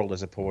haunted world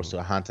as opposed to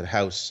a haunted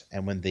house.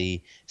 And when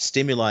the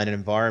stimuli and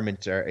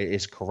environment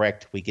is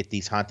correct, we get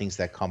these hauntings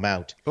that come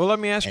out. Well, let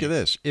me ask you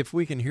this. If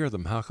we can hear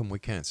them, how come we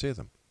can't see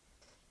them?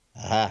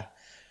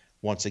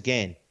 Once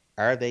again,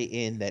 are they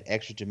in that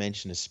extra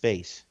dimension of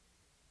space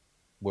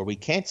where we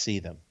can't see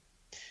them?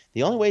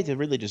 The only way to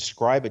really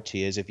describe it to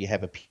you is if you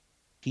have a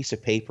piece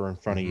of paper in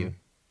front of you,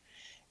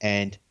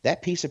 and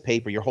that piece of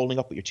paper you're holding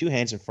up with your 2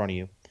 hands in front of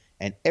you,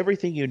 and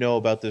everything you know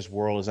about this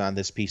world is on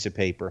this piece of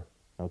paper,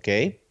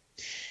 okay?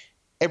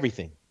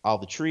 Everything. All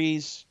the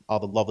trees, all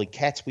the lovely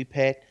cats we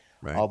pet,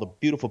 all the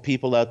beautiful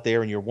people out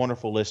there and your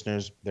wonderful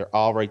listeners, they're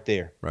all right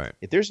there. Right.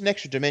 If there's an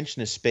extra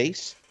dimension of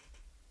space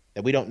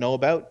that we don't know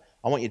about,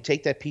 I want you to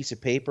take that piece of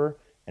paper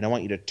and I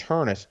want you to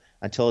turn it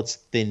until it's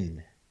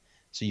thin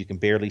so you can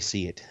barely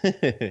see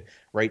it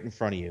right in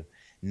front of you.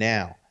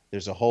 Now,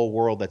 there's a whole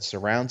world that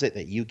surrounds it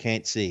that you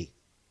can't see.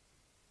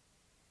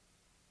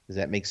 Does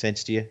that make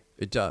sense to you?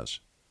 It does.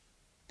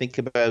 Think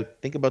about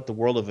the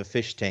world of a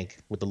fish tank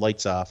with the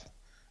lights off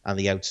on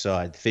the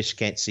outside. The fish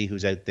can't see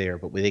who's out there,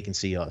 but they can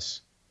see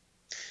us.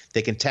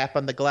 They can tap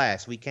on the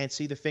glass. We can't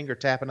see the finger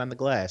tapping on the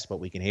glass, but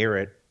we can hear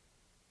it.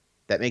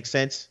 That makes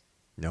sense?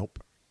 Nope.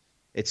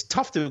 It's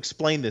tough to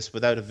explain this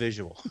without a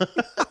visual.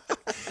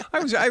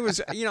 I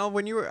was,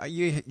 when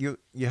you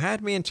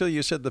had me until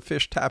you said the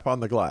fish tap on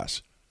the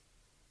glass.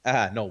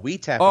 No, we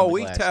tap on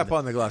the glass. Oh, we tap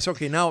on the glass.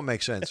 Okay, now it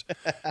makes sense.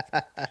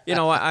 I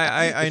know.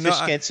 Fish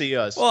can't see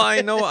us. Well,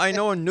 I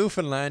know in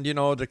Newfoundland,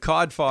 the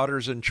cod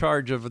fodder's in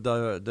charge of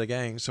the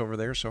gangs over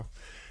there, so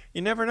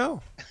you never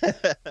know.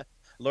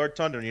 Lord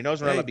Thunder, you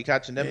knows we're not going to be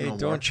catching them no more.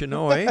 Don't you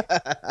know, eh?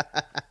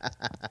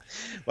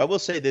 Well, I will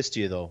say this to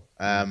you, though.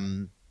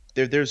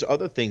 There's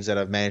other things that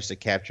I've managed to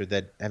capture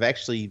that have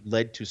actually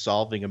led to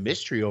solving a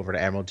mystery over at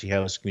Admiralty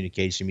House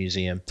Communication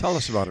Museum. Tell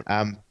us about it.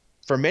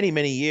 For many,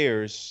 many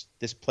years,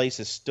 this place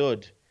has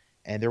stood,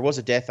 and there was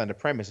a death on the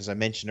premise. As I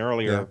mentioned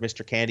earlier, Yeah.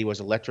 Mr. Candy was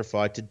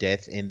electrified to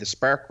death in the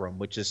spark room,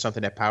 which is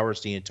something that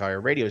powers the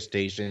entire radio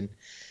station,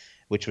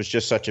 which was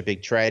just such a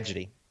big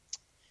tragedy.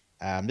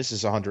 This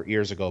is 100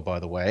 years ago, by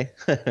the way.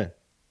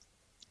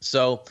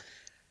 So,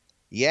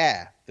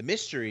 yeah, the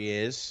mystery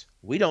is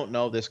we don't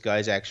know this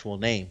guy's actual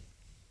name.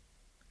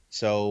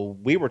 So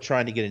we were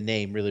trying to get a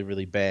name really,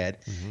 really bad,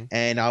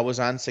 and I was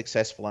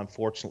unsuccessful,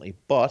 unfortunately.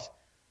 But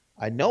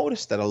I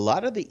noticed that a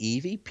lot of the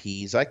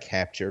EVPs I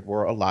captured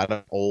were a lot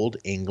of old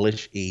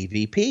English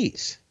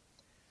EVPs.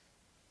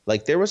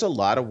 Like, there was a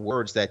lot of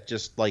words that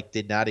just,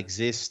 did not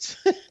exist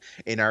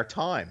in our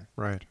time.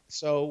 Right.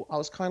 So I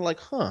was kind of like,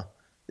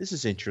 this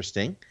is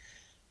interesting.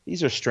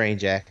 These are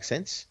strange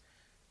accents.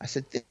 I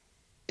said,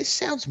 this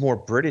sounds more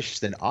British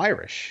than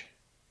Irish.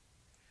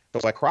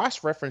 So I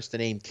cross-referenced the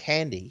name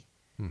Candy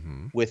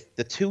with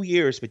the 2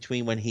 years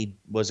between when he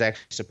was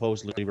actually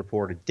supposedly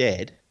reported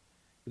dead,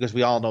 because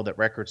we all know that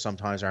records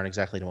sometimes aren't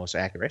exactly the most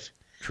accurate.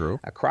 True.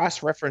 I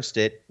cross-referenced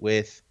it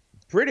with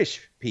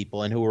British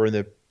people and who were in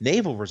the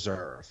Naval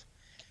Reserve.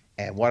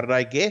 And what did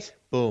I get?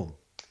 Boom.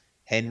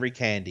 Henry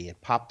Candy.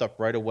 It popped up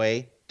right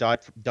away.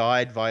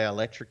 Died via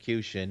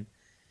electrocution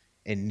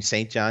in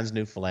St. John's,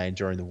 Newfoundland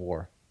during the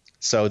war.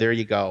 So there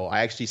you go.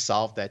 I actually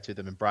solved that to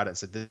them and brought it and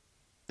said,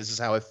 this is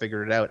how I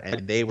figured it out.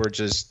 And they were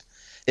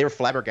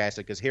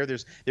flabbergasted, because here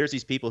there's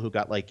these people who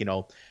got, like,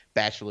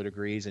 bachelor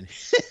degrees and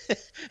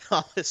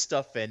all this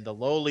stuff, and the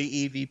lowly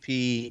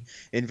EVP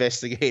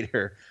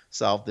investigator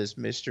solved this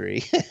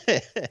mystery,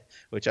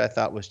 which I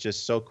thought was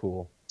just so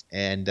cool.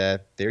 And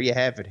there you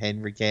have it,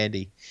 Henry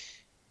Candy.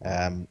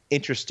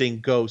 Interesting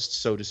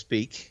ghost, so to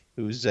speak,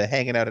 who's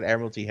hanging out at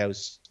Admiralty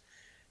House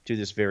to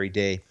this very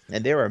day.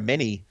 And there are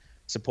many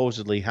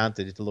supposedly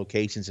haunted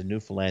locations in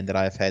Newfoundland that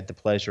I've had the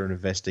pleasure of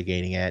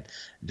investigating at.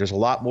 There's a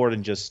lot more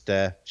than just,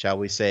 shall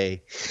we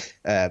say,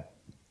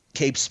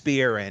 Cape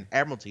Spear and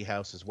Admiralty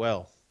House as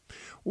well.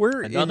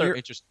 Where, in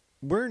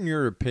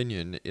your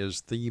opinion,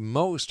 is the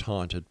most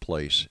haunted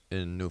place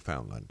in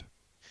Newfoundland?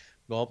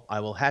 Well,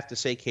 I will have to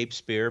say Cape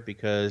Spear,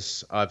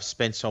 because I've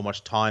spent so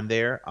much time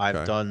there.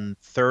 I've done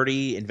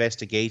 30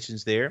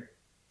 investigations there,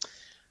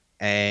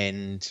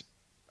 and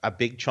a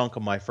big chunk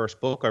of my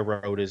first book I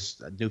wrote is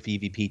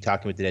NewfieEVP,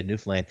 Talking with the Dead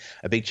Newfoundland.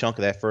 A big chunk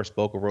of that first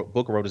book I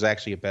wrote is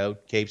actually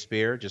about Cape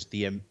Spear. It's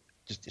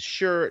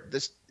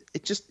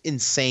just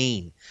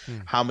insane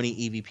how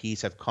many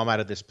EVPs have come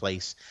out of this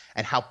place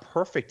and how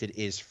perfect it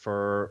is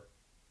for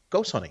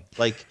ghost hunting.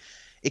 Like,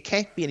 it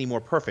can't be any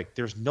more perfect.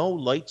 There's no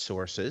light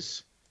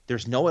sources.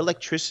 There's no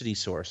electricity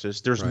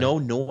sources. There's no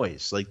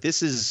noise. Like,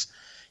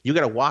 you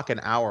got to walk an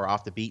hour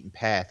off the beaten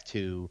path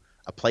to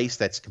a place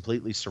that's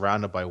completely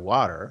surrounded by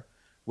water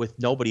with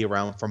nobody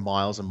around for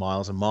miles and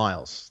miles and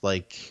miles.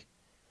 Like,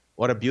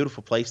 what a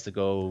beautiful place to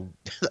go.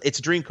 It's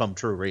a dream come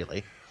true,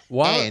 really.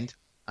 Wow. And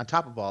on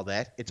top of all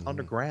that, it's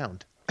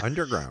underground.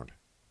 Underground.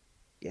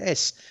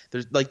 Yes.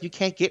 There's, like, you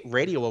can't get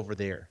radio over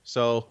there.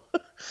 So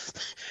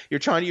you're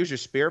trying to use your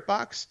spirit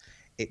box.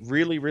 It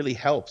really, really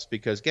helps,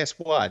 because guess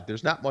what?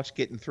 There's not much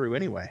getting through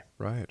anyway.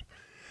 Right.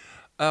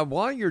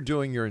 While you're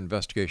doing your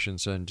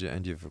investigations and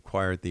you've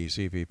acquired these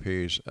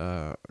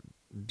EVPs,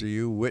 do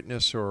you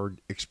witness or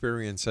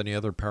experience any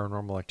other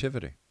paranormal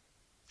activity?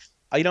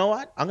 You know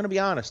what? I'm going to be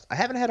honest. I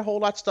haven't had a whole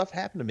lot of stuff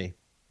happen to me.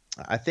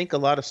 I think a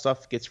lot of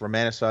stuff gets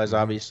romanticized,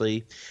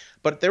 obviously.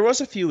 But there was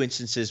a few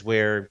instances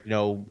where,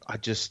 I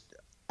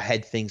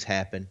had things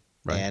happen.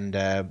 Right.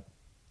 And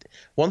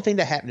one thing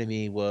that happened to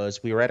me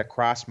was we were at a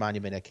cross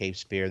monument at Cape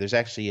Spear. There's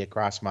actually a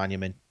cross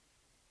monument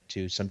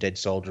to some dead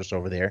soldiers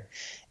over there.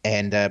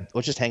 And I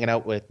was just hanging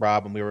out with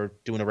Rob, and we were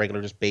doing a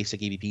regular, just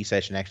basic EVP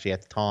session actually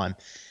at the time.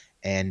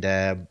 And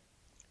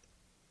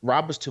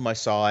Rob was to my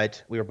side.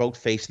 We were both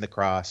facing the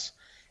cross,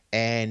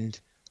 and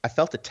I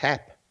felt a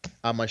tap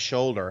on my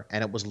shoulder,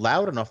 and it was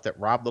loud enough that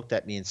Rob looked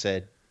at me and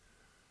said,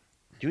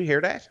 "Do you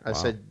hear that?" I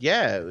said,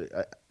 "Yeah."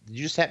 "Did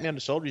you just tap me on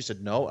the shoulder?" He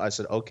said, "No." I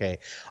said, "Okay."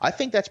 I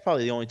think that's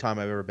probably the only time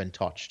I've ever been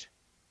touched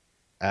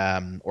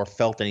or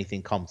felt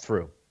anything come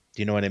through.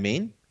 Do you know what I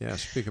mean? Yeah,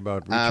 speak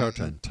about reach out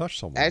and touch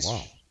someone.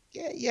 Wow.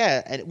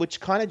 Yeah, and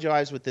which kind of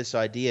jives with this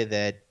idea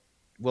that,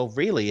 well,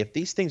 really, if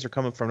these things are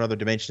coming from another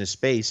dimension of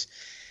space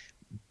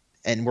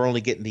and we're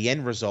only getting the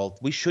end result,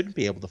 we shouldn't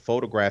be able to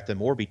photograph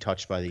them or be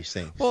touched by these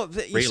things. Well,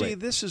 you see,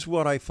 this is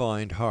what I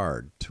find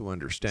hard to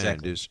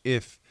understand, is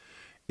if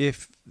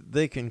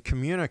they can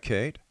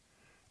communicate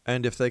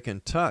and if they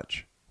can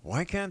touch,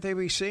 why can't they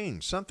be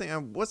seen?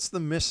 Something. What's the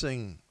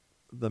missing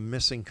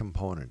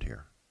component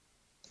here?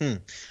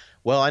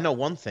 Well, I know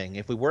one thing.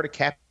 If we were to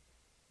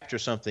capture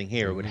something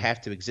here, it would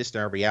have to exist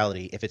in our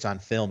reality. If it's on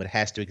film, it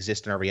has to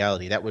exist in our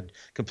reality. That would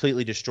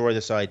completely destroy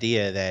this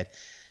idea that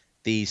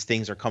these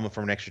things are coming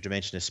from an extra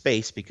dimension of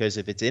space, because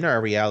if it's in our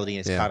reality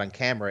and it's caught on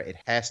camera, it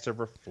has to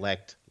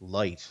reflect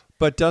light.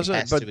 But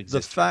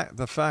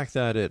the fact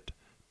that it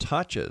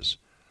touches,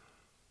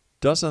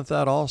 doesn't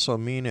that also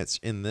mean it's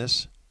in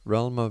this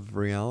realm of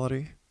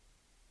reality?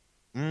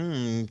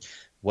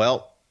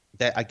 Well,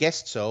 I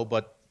guess so,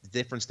 but the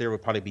difference there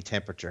would probably be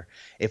temperature.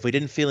 If we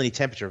didn't feel any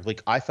temperature,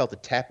 like I felt a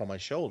tap on my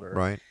shoulder,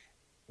 right?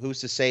 Who's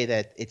to say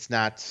that it's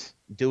not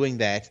doing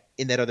that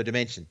in that other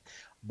dimension?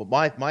 But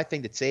my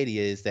thing to say to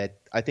you is that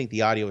I think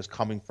the audio is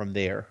coming from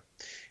there.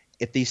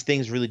 If these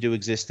things really do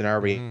exist in our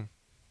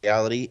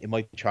reality, it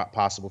might be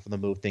possible for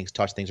them to move things,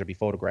 touch things, or be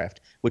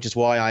photographed, which is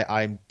why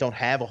I don't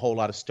have a whole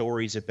lot of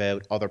stories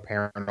about other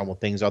paranormal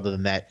things other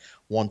than that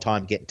one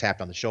time getting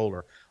tapped on the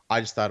shoulder.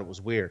 I just thought it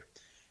was weird.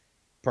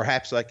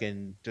 Perhaps I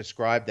can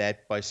describe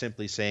that by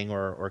simply saying,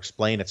 or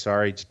explain it,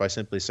 just by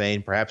simply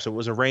saying perhaps it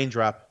was a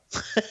raindrop.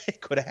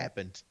 It could have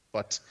happened,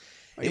 but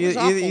it was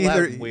awful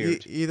loud and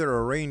weird. Either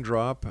a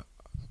raindrop,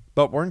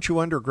 but weren't you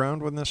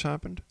underground when this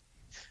happened?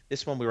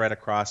 This one we were at a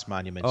cross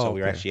monument, so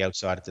we were actually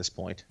outside at this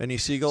point. Any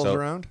seagulls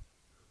around?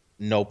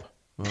 Nope.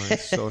 Right,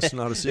 so it's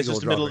not a seagull It's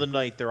just the middle of the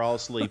night. They're all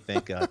asleep,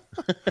 thank God.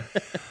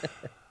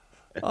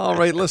 All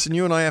right, listen,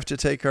 you and I have to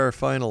take our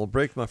final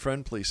break. My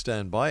friend, please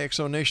stand by.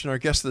 X-Zone Nation, our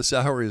guest this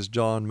hour is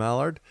John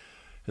Mallard.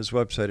 His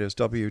website is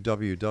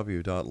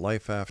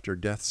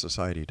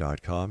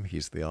www.lifeafterdeathsociety.com.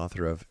 He's the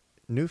author of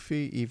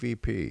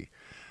NewfieEVP,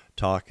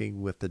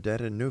 Talking with the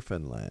Dead in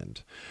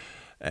Newfoundland.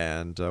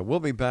 And we'll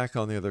be back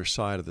on the other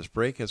side of this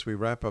break as we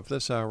wrap up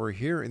this hour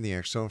here in the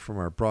X-Zone from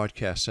our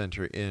broadcast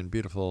center in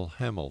beautiful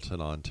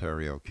Hamilton,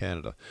 Ontario,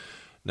 Canada.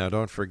 Now,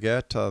 don't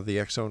forget, the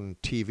X-Zone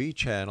TV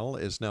channel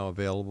is now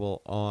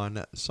available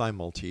on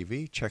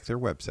SimulTV. Check their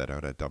website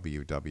out at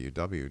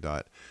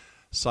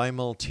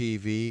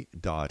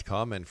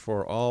www.simultv.com. And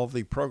for all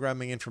the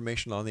programming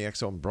information on the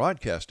X-Zone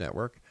Broadcast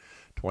Network,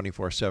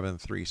 24/7,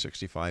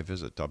 365,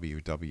 visit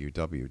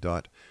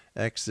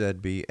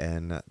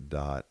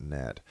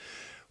www.xzbn.net.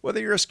 Whether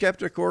you're a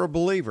skeptic or a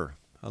believer,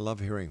 I love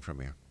hearing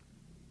from you.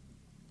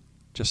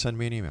 Just send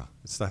me an email.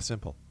 It's that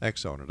simple.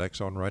 X-Zone at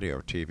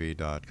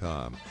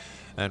xzoneradiotv.com.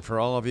 And for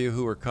all of you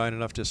who were kind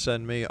enough to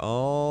send me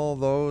all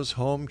those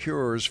home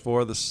cures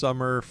for the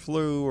summer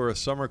flu or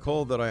summer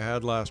cold that I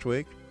had last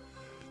week,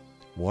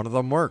 one of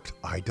them worked.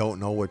 I don't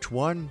know which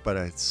one, but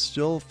it's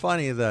still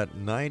funny that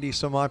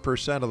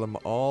 90-some-odd% of them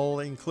all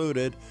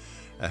included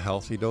a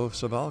healthy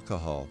dose of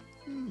alcohol.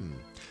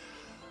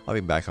 I'll be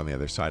back on the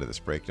other side of this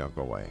break. Don't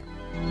go away.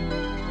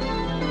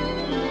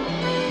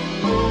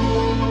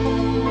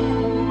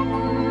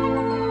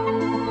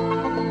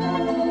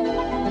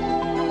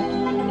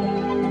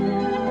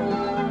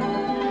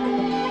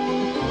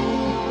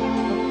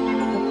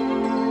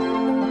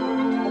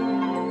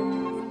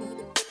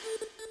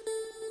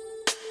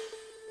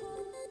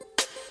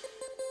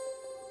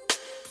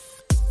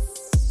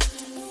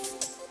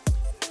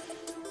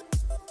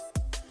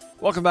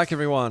 Welcome back,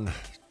 everyone.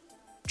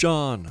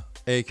 John,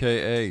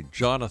 a.k.a.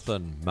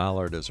 Jonathan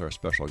Mallard, is our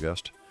special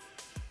guest.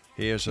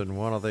 He is in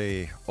one of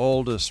the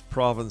oldest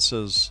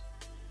provinces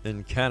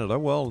in Canada.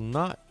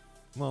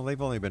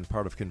 They've only been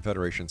part of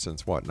Confederation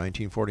since,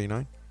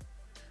 1949?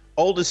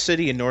 Oldest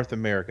city in North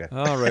America.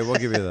 All right, we'll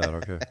give you that,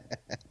 okay.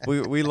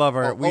 We love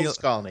our...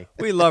 Oldest colony.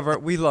 We love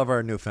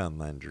our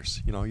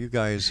Newfoundlanders. You know, you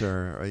guys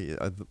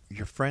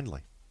you're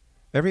friendly.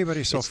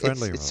 Everybody's so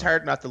friendly. It's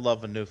hard not to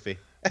love a Newfie.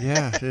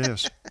 Yeah, it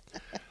is.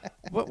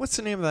 What's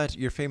the name of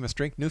your famous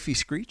drink? Newfie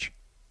Screech?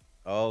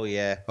 Oh,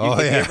 yeah. If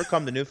you ever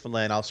come to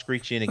Newfoundland, I'll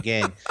screech you in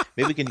again.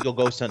 Maybe we can go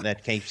ghost hunting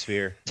at Cape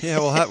Sphere. Yeah,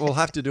 we'll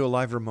have to do a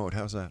live remote.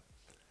 How's that?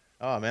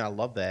 Oh, man, I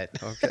love that.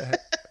 Okay.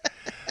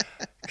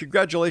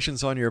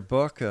 Congratulations on your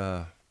book,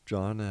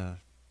 John.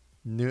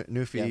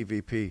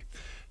 NewfieEVP,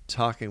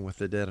 Talking with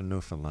the Dead in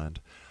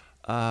Newfoundland.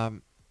 How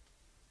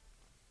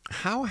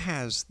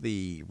has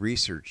the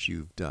research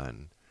you've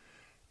done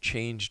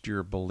changed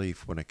your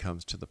belief when it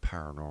comes to the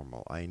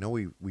paranormal? I know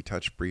we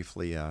touched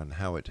briefly on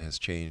how it has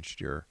changed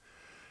your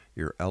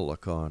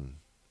outlook on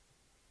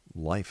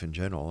life in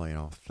general. You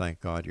know,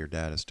 thank God your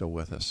dad is still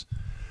with us.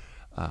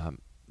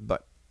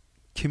 But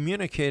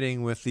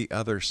communicating with the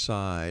other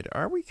side,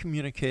 are we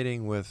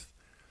communicating with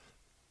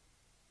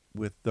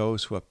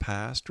those who have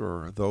passed,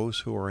 or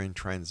those who are in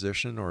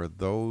transition, or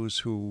those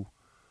who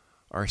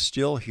are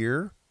still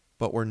here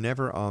but were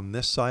never on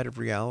this side of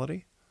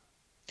reality?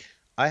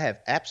 I have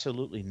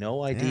absolutely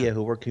no idea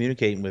who we're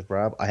communicating with,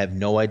 Rob. I have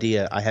no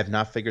idea. I have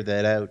not figured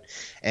that out.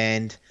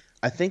 And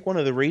I think one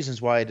of the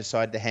reasons why I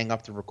decided to hang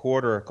up the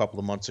recorder a couple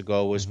of months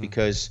ago was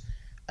because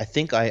I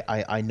think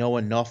I know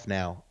enough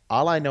now.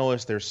 All I know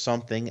is there's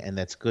something, and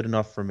that's good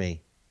enough for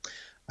me.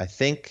 I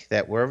think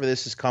that wherever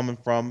this is coming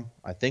from,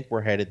 I think we're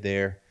headed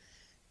there.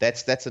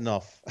 That's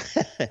enough.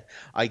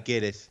 I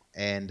get it.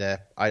 And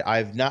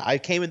I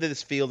came into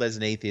this field as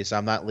an atheist.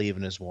 I'm not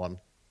leaving as one.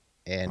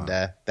 And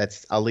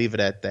I'll leave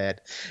it at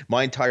that.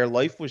 My entire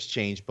life was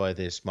changed by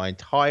this.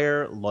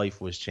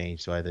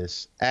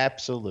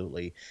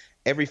 Absolutely.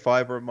 Every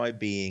fiber of my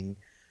being,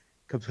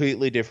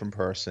 completely different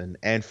person.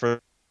 And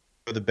for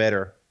the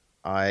better.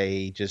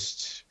 I've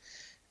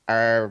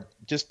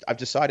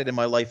decided in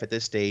my life at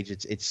this stage,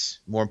 it's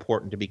more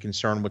important to be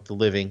concerned with the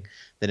living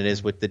than it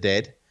is with the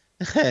dead.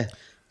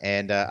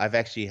 And I've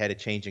actually had a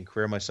change in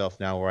career myself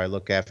now, where I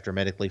look after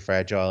medically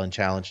fragile and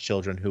challenged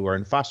children who are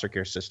in foster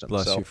care systems.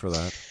 Bless you for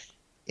that.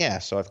 Yeah,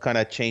 so I've kind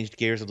of changed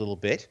gears a little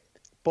bit,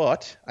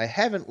 but I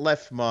haven't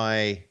left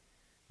my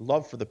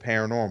love for the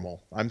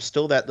paranormal. I'm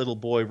still that little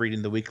boy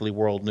reading the Weekly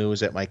World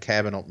News at my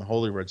cabin out in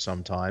Holyrood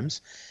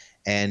sometimes,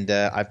 and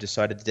I've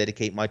decided to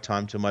dedicate my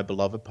time to my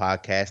beloved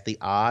podcast, the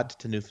Ode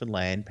to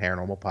Newfoundland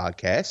Paranormal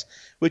Podcast,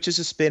 which is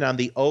a spin on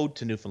the Ode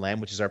to Newfoundland,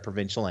 which is our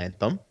provincial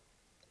anthem.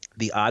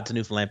 The Ode to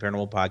Newfoundland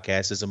Paranormal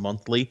Podcast is a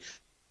monthly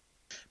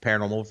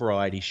paranormal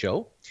variety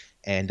show,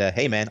 and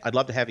hey, man, I'd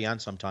love to have you on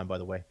sometime, by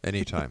the way.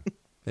 Anytime.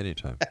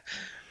 Anytime.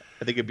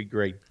 I think it'd be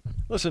great.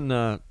 Listen,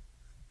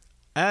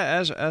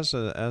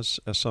 as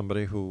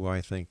somebody who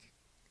I think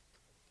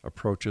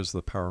approaches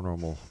the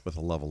paranormal with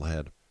a level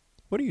head,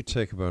 what do you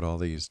take about all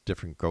these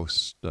different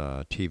ghost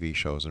TV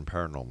shows and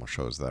paranormal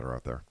shows that are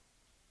out there?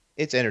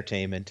 It's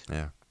entertainment.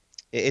 Yeah.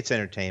 It's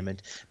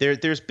entertainment.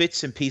 There's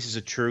bits and pieces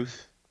of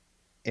truth,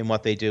 in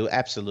what they do.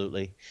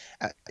 Absolutely.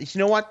 You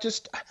know what?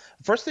 Just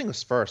first thing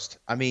is first.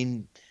 I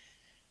mean,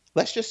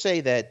 let's just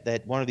say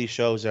that one of these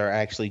shows are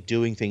actually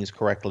doing things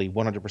correctly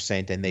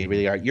 100%, and they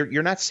really are.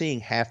 You're not seeing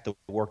half the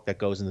work that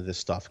goes into this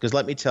stuff. Because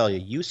let me tell you,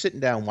 you sitting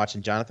down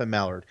watching Jonathan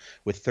Mallard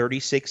with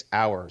 36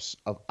 hours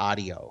of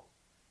audio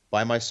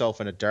by myself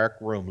in a dark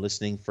room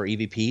listening for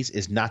EVPs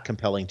is not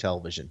compelling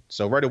television.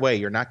 So right away,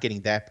 you're not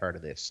getting that part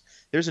of this.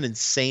 There's an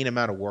insane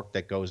amount of work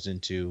that goes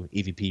into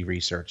EVP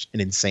research,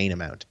 an insane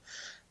amount.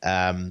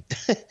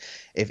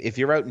 If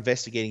you're out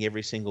investigating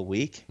every single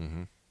week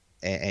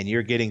and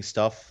you're getting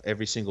stuff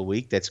every single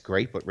week, that's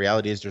great. But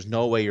reality is there's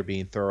no way you're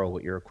being thorough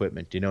with your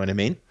equipment. Do you know what I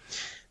mean?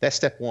 That's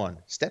step one.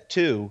 Step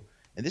two,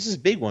 and this is a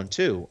big one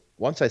too.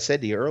 Once I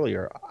said to you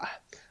earlier,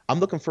 I'm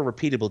looking for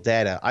repeatable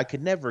data. I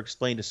could never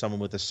explain to someone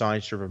with a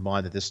science-driven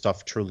mind that this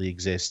stuff truly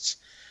exists.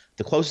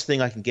 The closest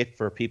thing I can get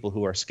for people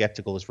who are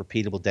skeptical is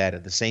repeatable data,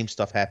 the same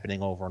stuff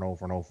happening over and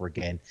over and over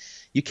again.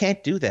 You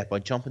can't do that by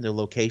jumping to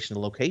location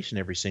to location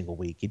every single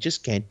week. You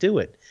just can't do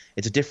it.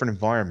 It's a different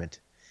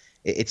environment.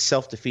 It's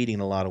self-defeating in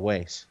a lot of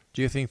ways.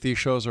 Do you think these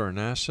shows are an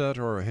asset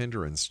or a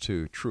hindrance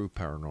to true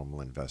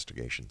paranormal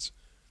investigations?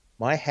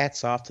 My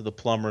hat's off to the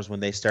plumbers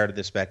when they started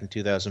this back in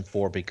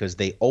 2004 because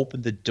they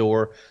opened the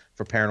door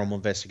for paranormal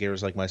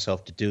investigators like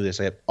myself to do this.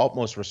 I have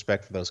utmost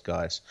respect for those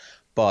guys.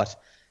 But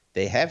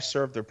they have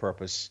served their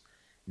purpose.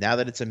 Now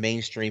that it's a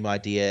mainstream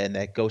idea and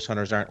that ghost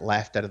hunters aren't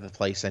laughed out of the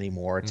place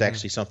anymore, it's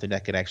actually something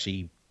that could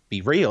actually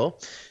be real.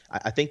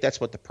 I think that's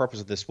what the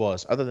purpose of this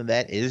was. Other than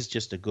that, it is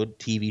just a good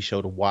TV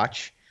show to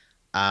watch.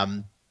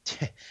 And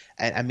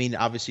I mean,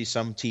 obviously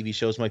some TV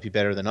shows might be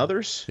better than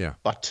others,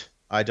 but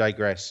I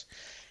digress.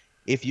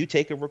 If you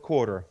take a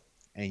recorder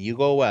and you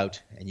go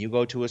out and you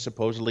go to a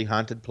supposedly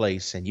haunted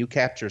place and you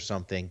capture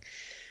something,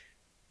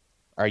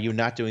 are you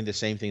not doing the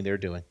same thing they're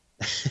doing?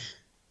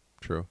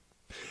 True.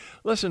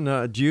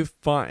 Listen, do you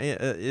find,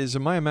 is it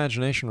my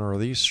imagination or are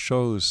these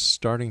shows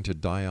starting to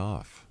die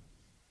off?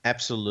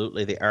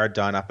 Absolutely, they are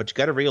dying off. But you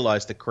got to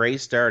realize the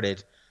craze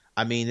started,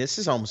 I mean, this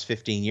is almost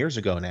 15 years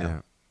ago now.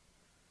 Yeah.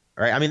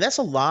 Right? I mean, that's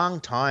a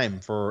long time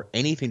for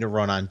anything to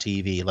run on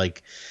TV.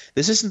 Like,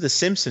 this isn't The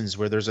Simpsons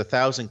where there's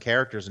 1,000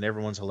 characters and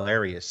everyone's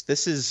hilarious.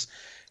 This is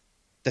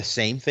the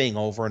same thing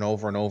over and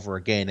over and over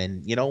again.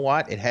 And you know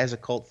what? It has a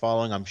cult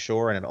following, I'm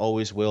sure, and it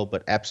always will,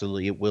 but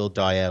absolutely it will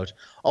die out.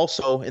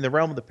 Also, in the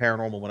realm of the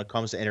paranormal, when it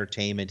comes to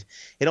entertainment,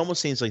 it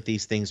almost seems like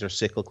these things are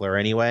cyclical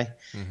anyway.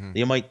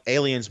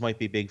 Aliens might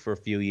be big for a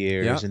few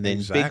years, and then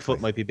Bigfoot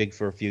might be big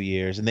for a few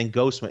years, and then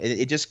ghosts.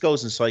 It just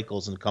goes in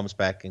cycles and comes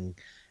back and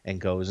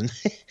goes. And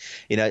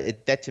you know,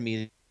 that to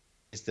me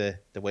is the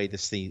way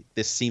this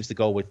seems to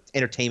go with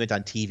entertainment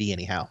on TV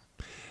anyhow.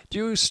 Do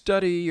you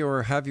study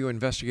or have you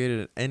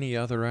investigated any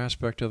other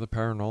aspect of the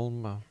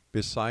paranormal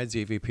besides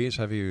EVPs?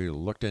 Have you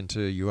looked into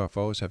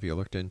UFOs? Have you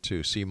looked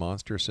into sea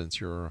monsters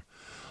since you're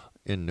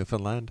in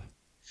Newfoundland?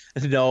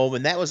 No,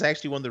 and that was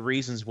actually one of the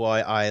reasons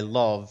why I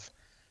love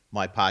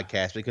my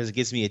podcast, because it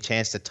gives me a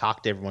chance to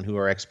talk to everyone who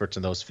are experts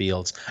in those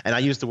fields. And I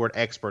use the word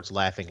experts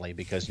laughingly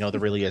because, you know, there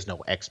really is no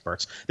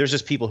experts. There's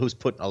just people who's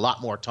put a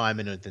lot more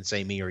time into it than,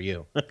 say, me or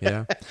you.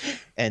 Yeah.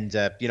 And,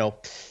 you know,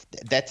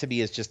 that to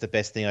me is just the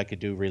best thing I could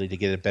do, really, to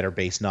get a better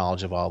base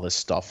knowledge of all this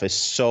stuff. It's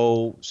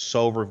so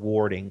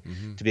rewarding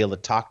to be able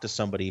to talk to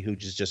somebody who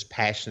is just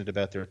passionate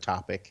about their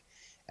topic.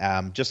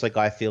 Just like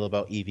I feel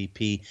about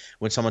EVP.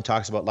 When someone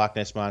talks about Loch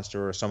Ness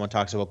Monster or someone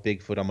talks about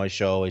Bigfoot on my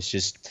show, it's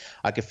just,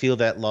 I could feel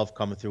that love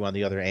coming through on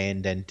the other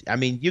end. And I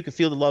mean, you can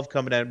feel the love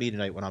coming out of me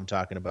tonight when I'm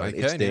talking about it.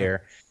 It's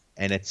there.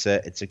 And it's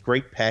a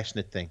great,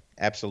 passionate thing.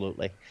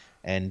 Absolutely.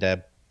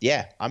 And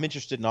yeah, I'm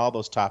interested in all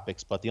those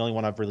topics, but the only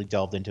one I've really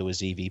delved into is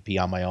EVP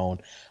on my own.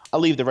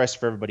 I'll leave the rest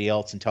for everybody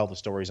else and tell the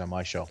stories on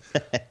my show.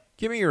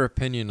 Give me your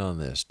opinion on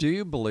this. Do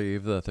you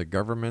believe that the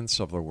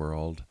governments of the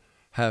world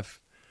have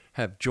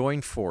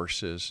joined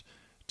forces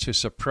to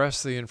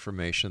suppress the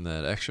information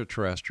that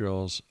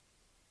extraterrestrials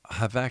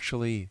have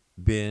actually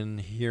been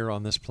here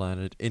on this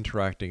planet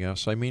interacting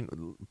us? I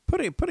mean,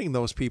 putting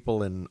those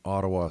people in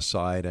Ottawa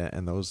aside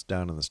and those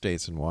down in the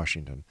States in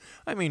Washington,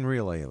 I mean,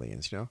 real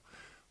aliens, you know?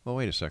 Well,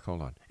 wait a sec,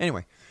 hold on.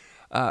 Anyway,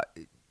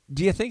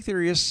 do you think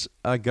there is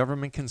a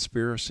government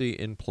conspiracy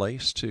in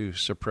place to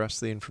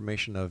suppress the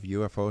information of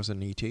UFOs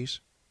and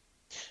ETs?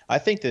 I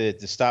think that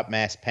to stop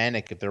mass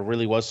panic, if there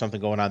really was something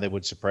going on, they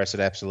would suppress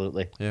it.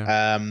 Absolutely.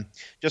 Yeah.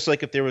 Just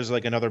like if there was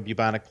like another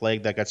bubonic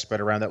plague that got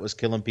spread around that was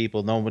killing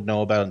people, no one would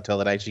know about it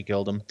until it actually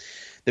killed them.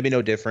 They'd be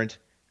no different.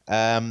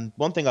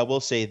 One thing I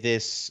will say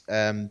this,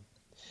 it's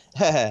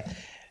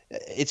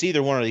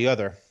either one or the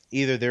other.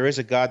 Either there is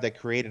a God that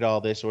created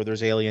all this or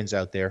there's aliens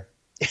out there.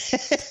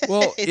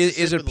 Well,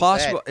 is it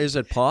possible? Is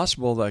it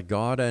possible that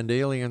God and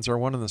aliens are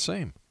one and the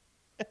same?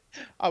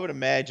 I would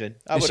imagine.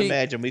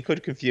 Imagine we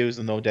could confuse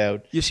them, no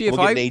doubt. You see, if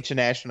we'll get an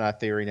ancient astronaut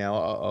theory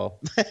now.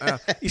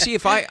 You see,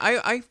 if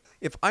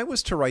I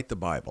was to write the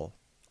Bible,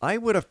 I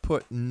would have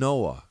put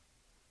Noah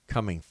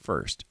coming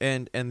first,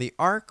 and the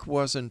ark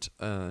wasn't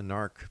an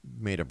ark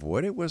made of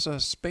wood; it was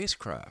a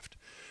spacecraft,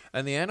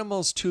 and the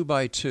animals 2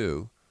 by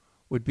 2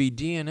 would be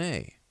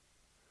DNA.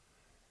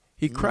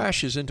 He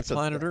crashes into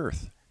planet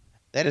Earth.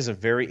 That is a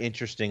very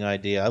interesting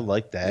idea. I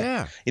like that.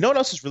 Yeah. You know what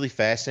else is really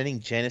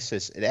fascinating?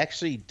 Genesis. It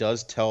actually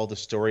does tell the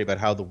story about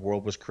how the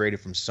world was created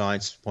from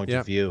science point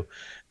of view.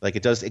 Like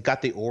it does. It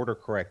got the order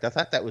correct. I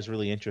thought that was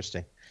really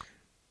interesting.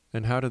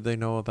 And how did they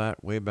know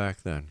that way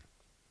back then?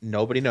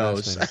 Nobody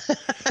knows.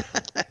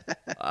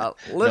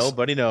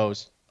 Nobody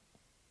knows.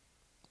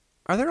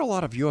 Are there a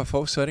lot of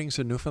UFO sightings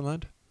in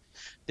Newfoundland?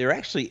 There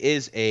actually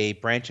is a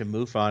branch of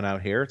MUFON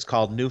out here. It's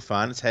called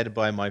NewFON. It's headed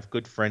by my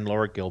good friend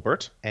Laura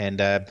Gilbert.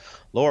 And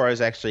Laura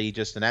is actually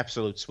just an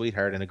absolute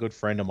sweetheart and a good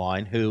friend of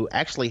mine who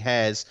actually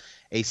has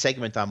a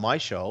segment on my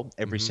show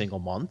every single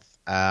month.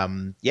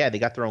 They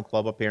got their own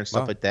club up here and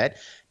stuff like that.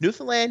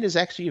 Newfoundland is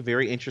actually a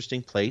very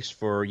interesting place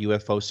for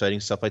UFO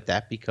sightings, stuff like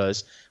that,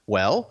 because,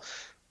 well,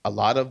 a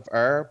lot of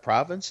our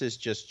province is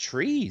just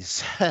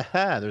trees.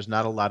 There's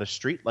not a lot of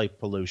street light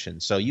pollution.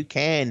 So you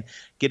can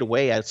get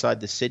away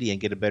outside the city and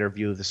get a better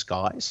view of the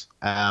skies.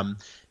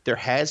 There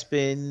has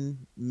been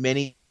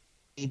many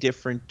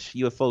different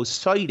UFO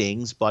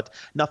sightings, but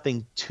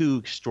nothing too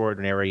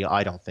extraordinary,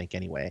 I don't think,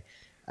 anyway.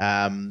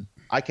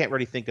 I can't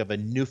really think of a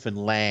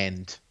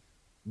Newfoundland,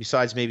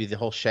 besides maybe the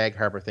whole Shag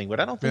Harbor thing, but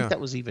I don't think that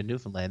was even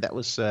Newfoundland. That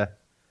was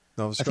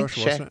Nova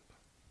Scotia, wasn't it?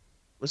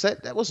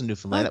 That wasn't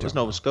Newfoundland. That was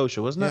Nova Scotia,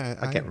 wasn't it?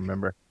 I can't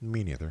remember.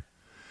 Me neither.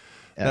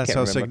 That's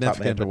how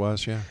significant it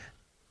was, yeah.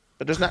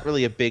 But there's not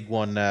really a big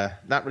one,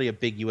 not really a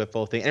big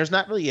UFO thing. And there's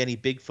not really any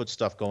Bigfoot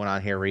stuff going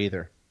on here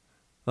either.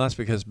 Well, that's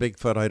because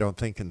Bigfoot, I don't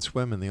think, can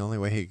swim, and the only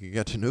way he could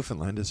get to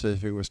Newfoundland is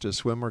if he was to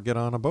swim or get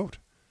on a boat.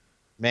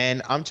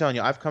 Man, I'm telling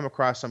you, I've come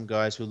across some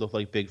guys who look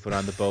like Bigfoot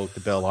on the boat to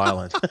Bell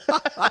Island.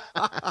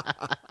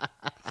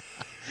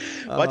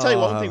 Well, I'll tell you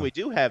one thing we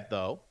do have,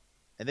 though,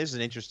 and this is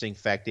an interesting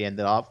fact to end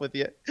it off with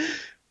you.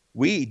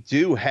 We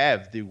do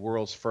have the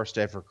world's first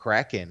ever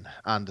Kraken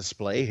on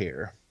display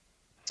here.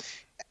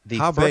 The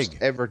first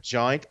ever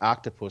giant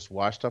octopus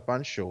washed up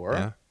on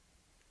shore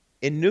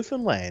in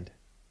Newfoundland.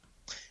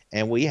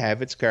 And we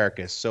have its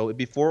carcass. So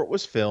before it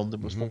was filmed,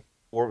 it was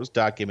before it was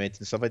documented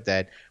and stuff like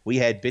that, we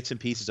had bits and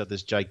pieces of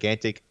this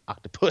gigantic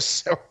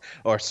octopus,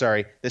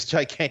 this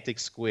gigantic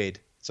squid.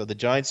 So the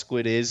giant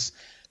squid is,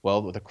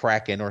 well, the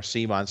Kraken or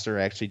sea monster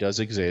actually does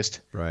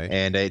exist. Right.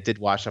 And it did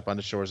wash up on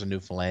the shores of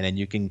Newfoundland. And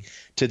you can,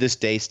 to this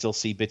day, still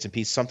see bits and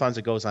pieces. Sometimes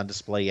it goes on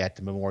display at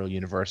the Memorial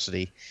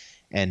University.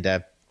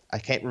 And I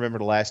can't remember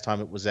the last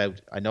time it was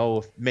out. I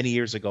know many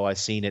years ago I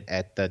seen it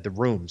at the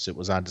Rooms. It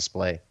was on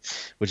display,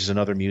 which is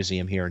another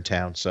museum here in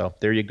town. So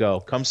there you go.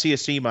 Come see a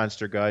sea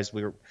monster, guys.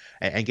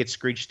 And get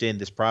screeched in.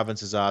 This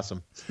province is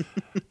awesome.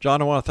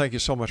 John, I want to thank you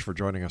so much for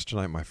joining us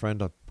tonight, my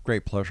friend. A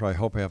great pleasure. I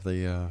hope I have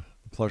the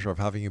pleasure of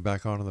having you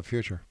back on in the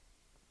future.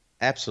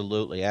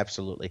 Absolutely,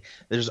 absolutely.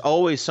 There's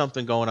always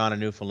something going on in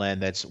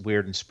Newfoundland that's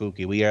weird and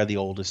spooky. We are the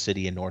oldest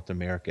city in North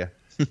America.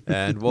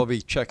 And we'll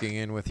be checking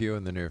in with you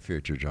in the near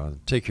future,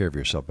 John. Take care of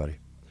yourself, buddy.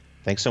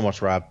 Thanks so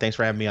much, Rob. Thanks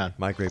for having me on.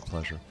 My great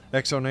pleasure.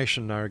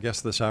 Exonation, our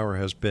guest this hour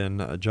has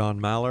been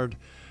John Mallard.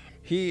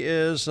 He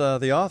is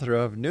the author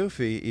of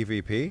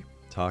NewfieEVP,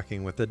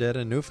 Talking with the Dead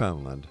in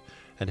Newfoundland.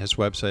 And his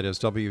website is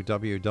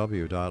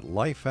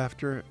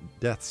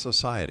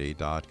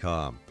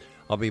www.lifeafterdeathsociety.com.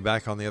 I'll be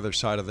back on the other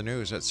side of the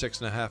news at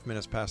 6.5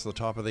 minutes past the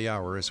top of the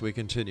hour as we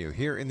continue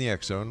here in the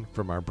X Zone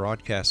from our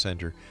broadcast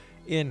center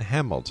in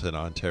Hamilton,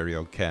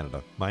 Ontario,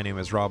 Canada. My name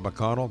is Rob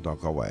McConnell.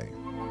 Don't go away.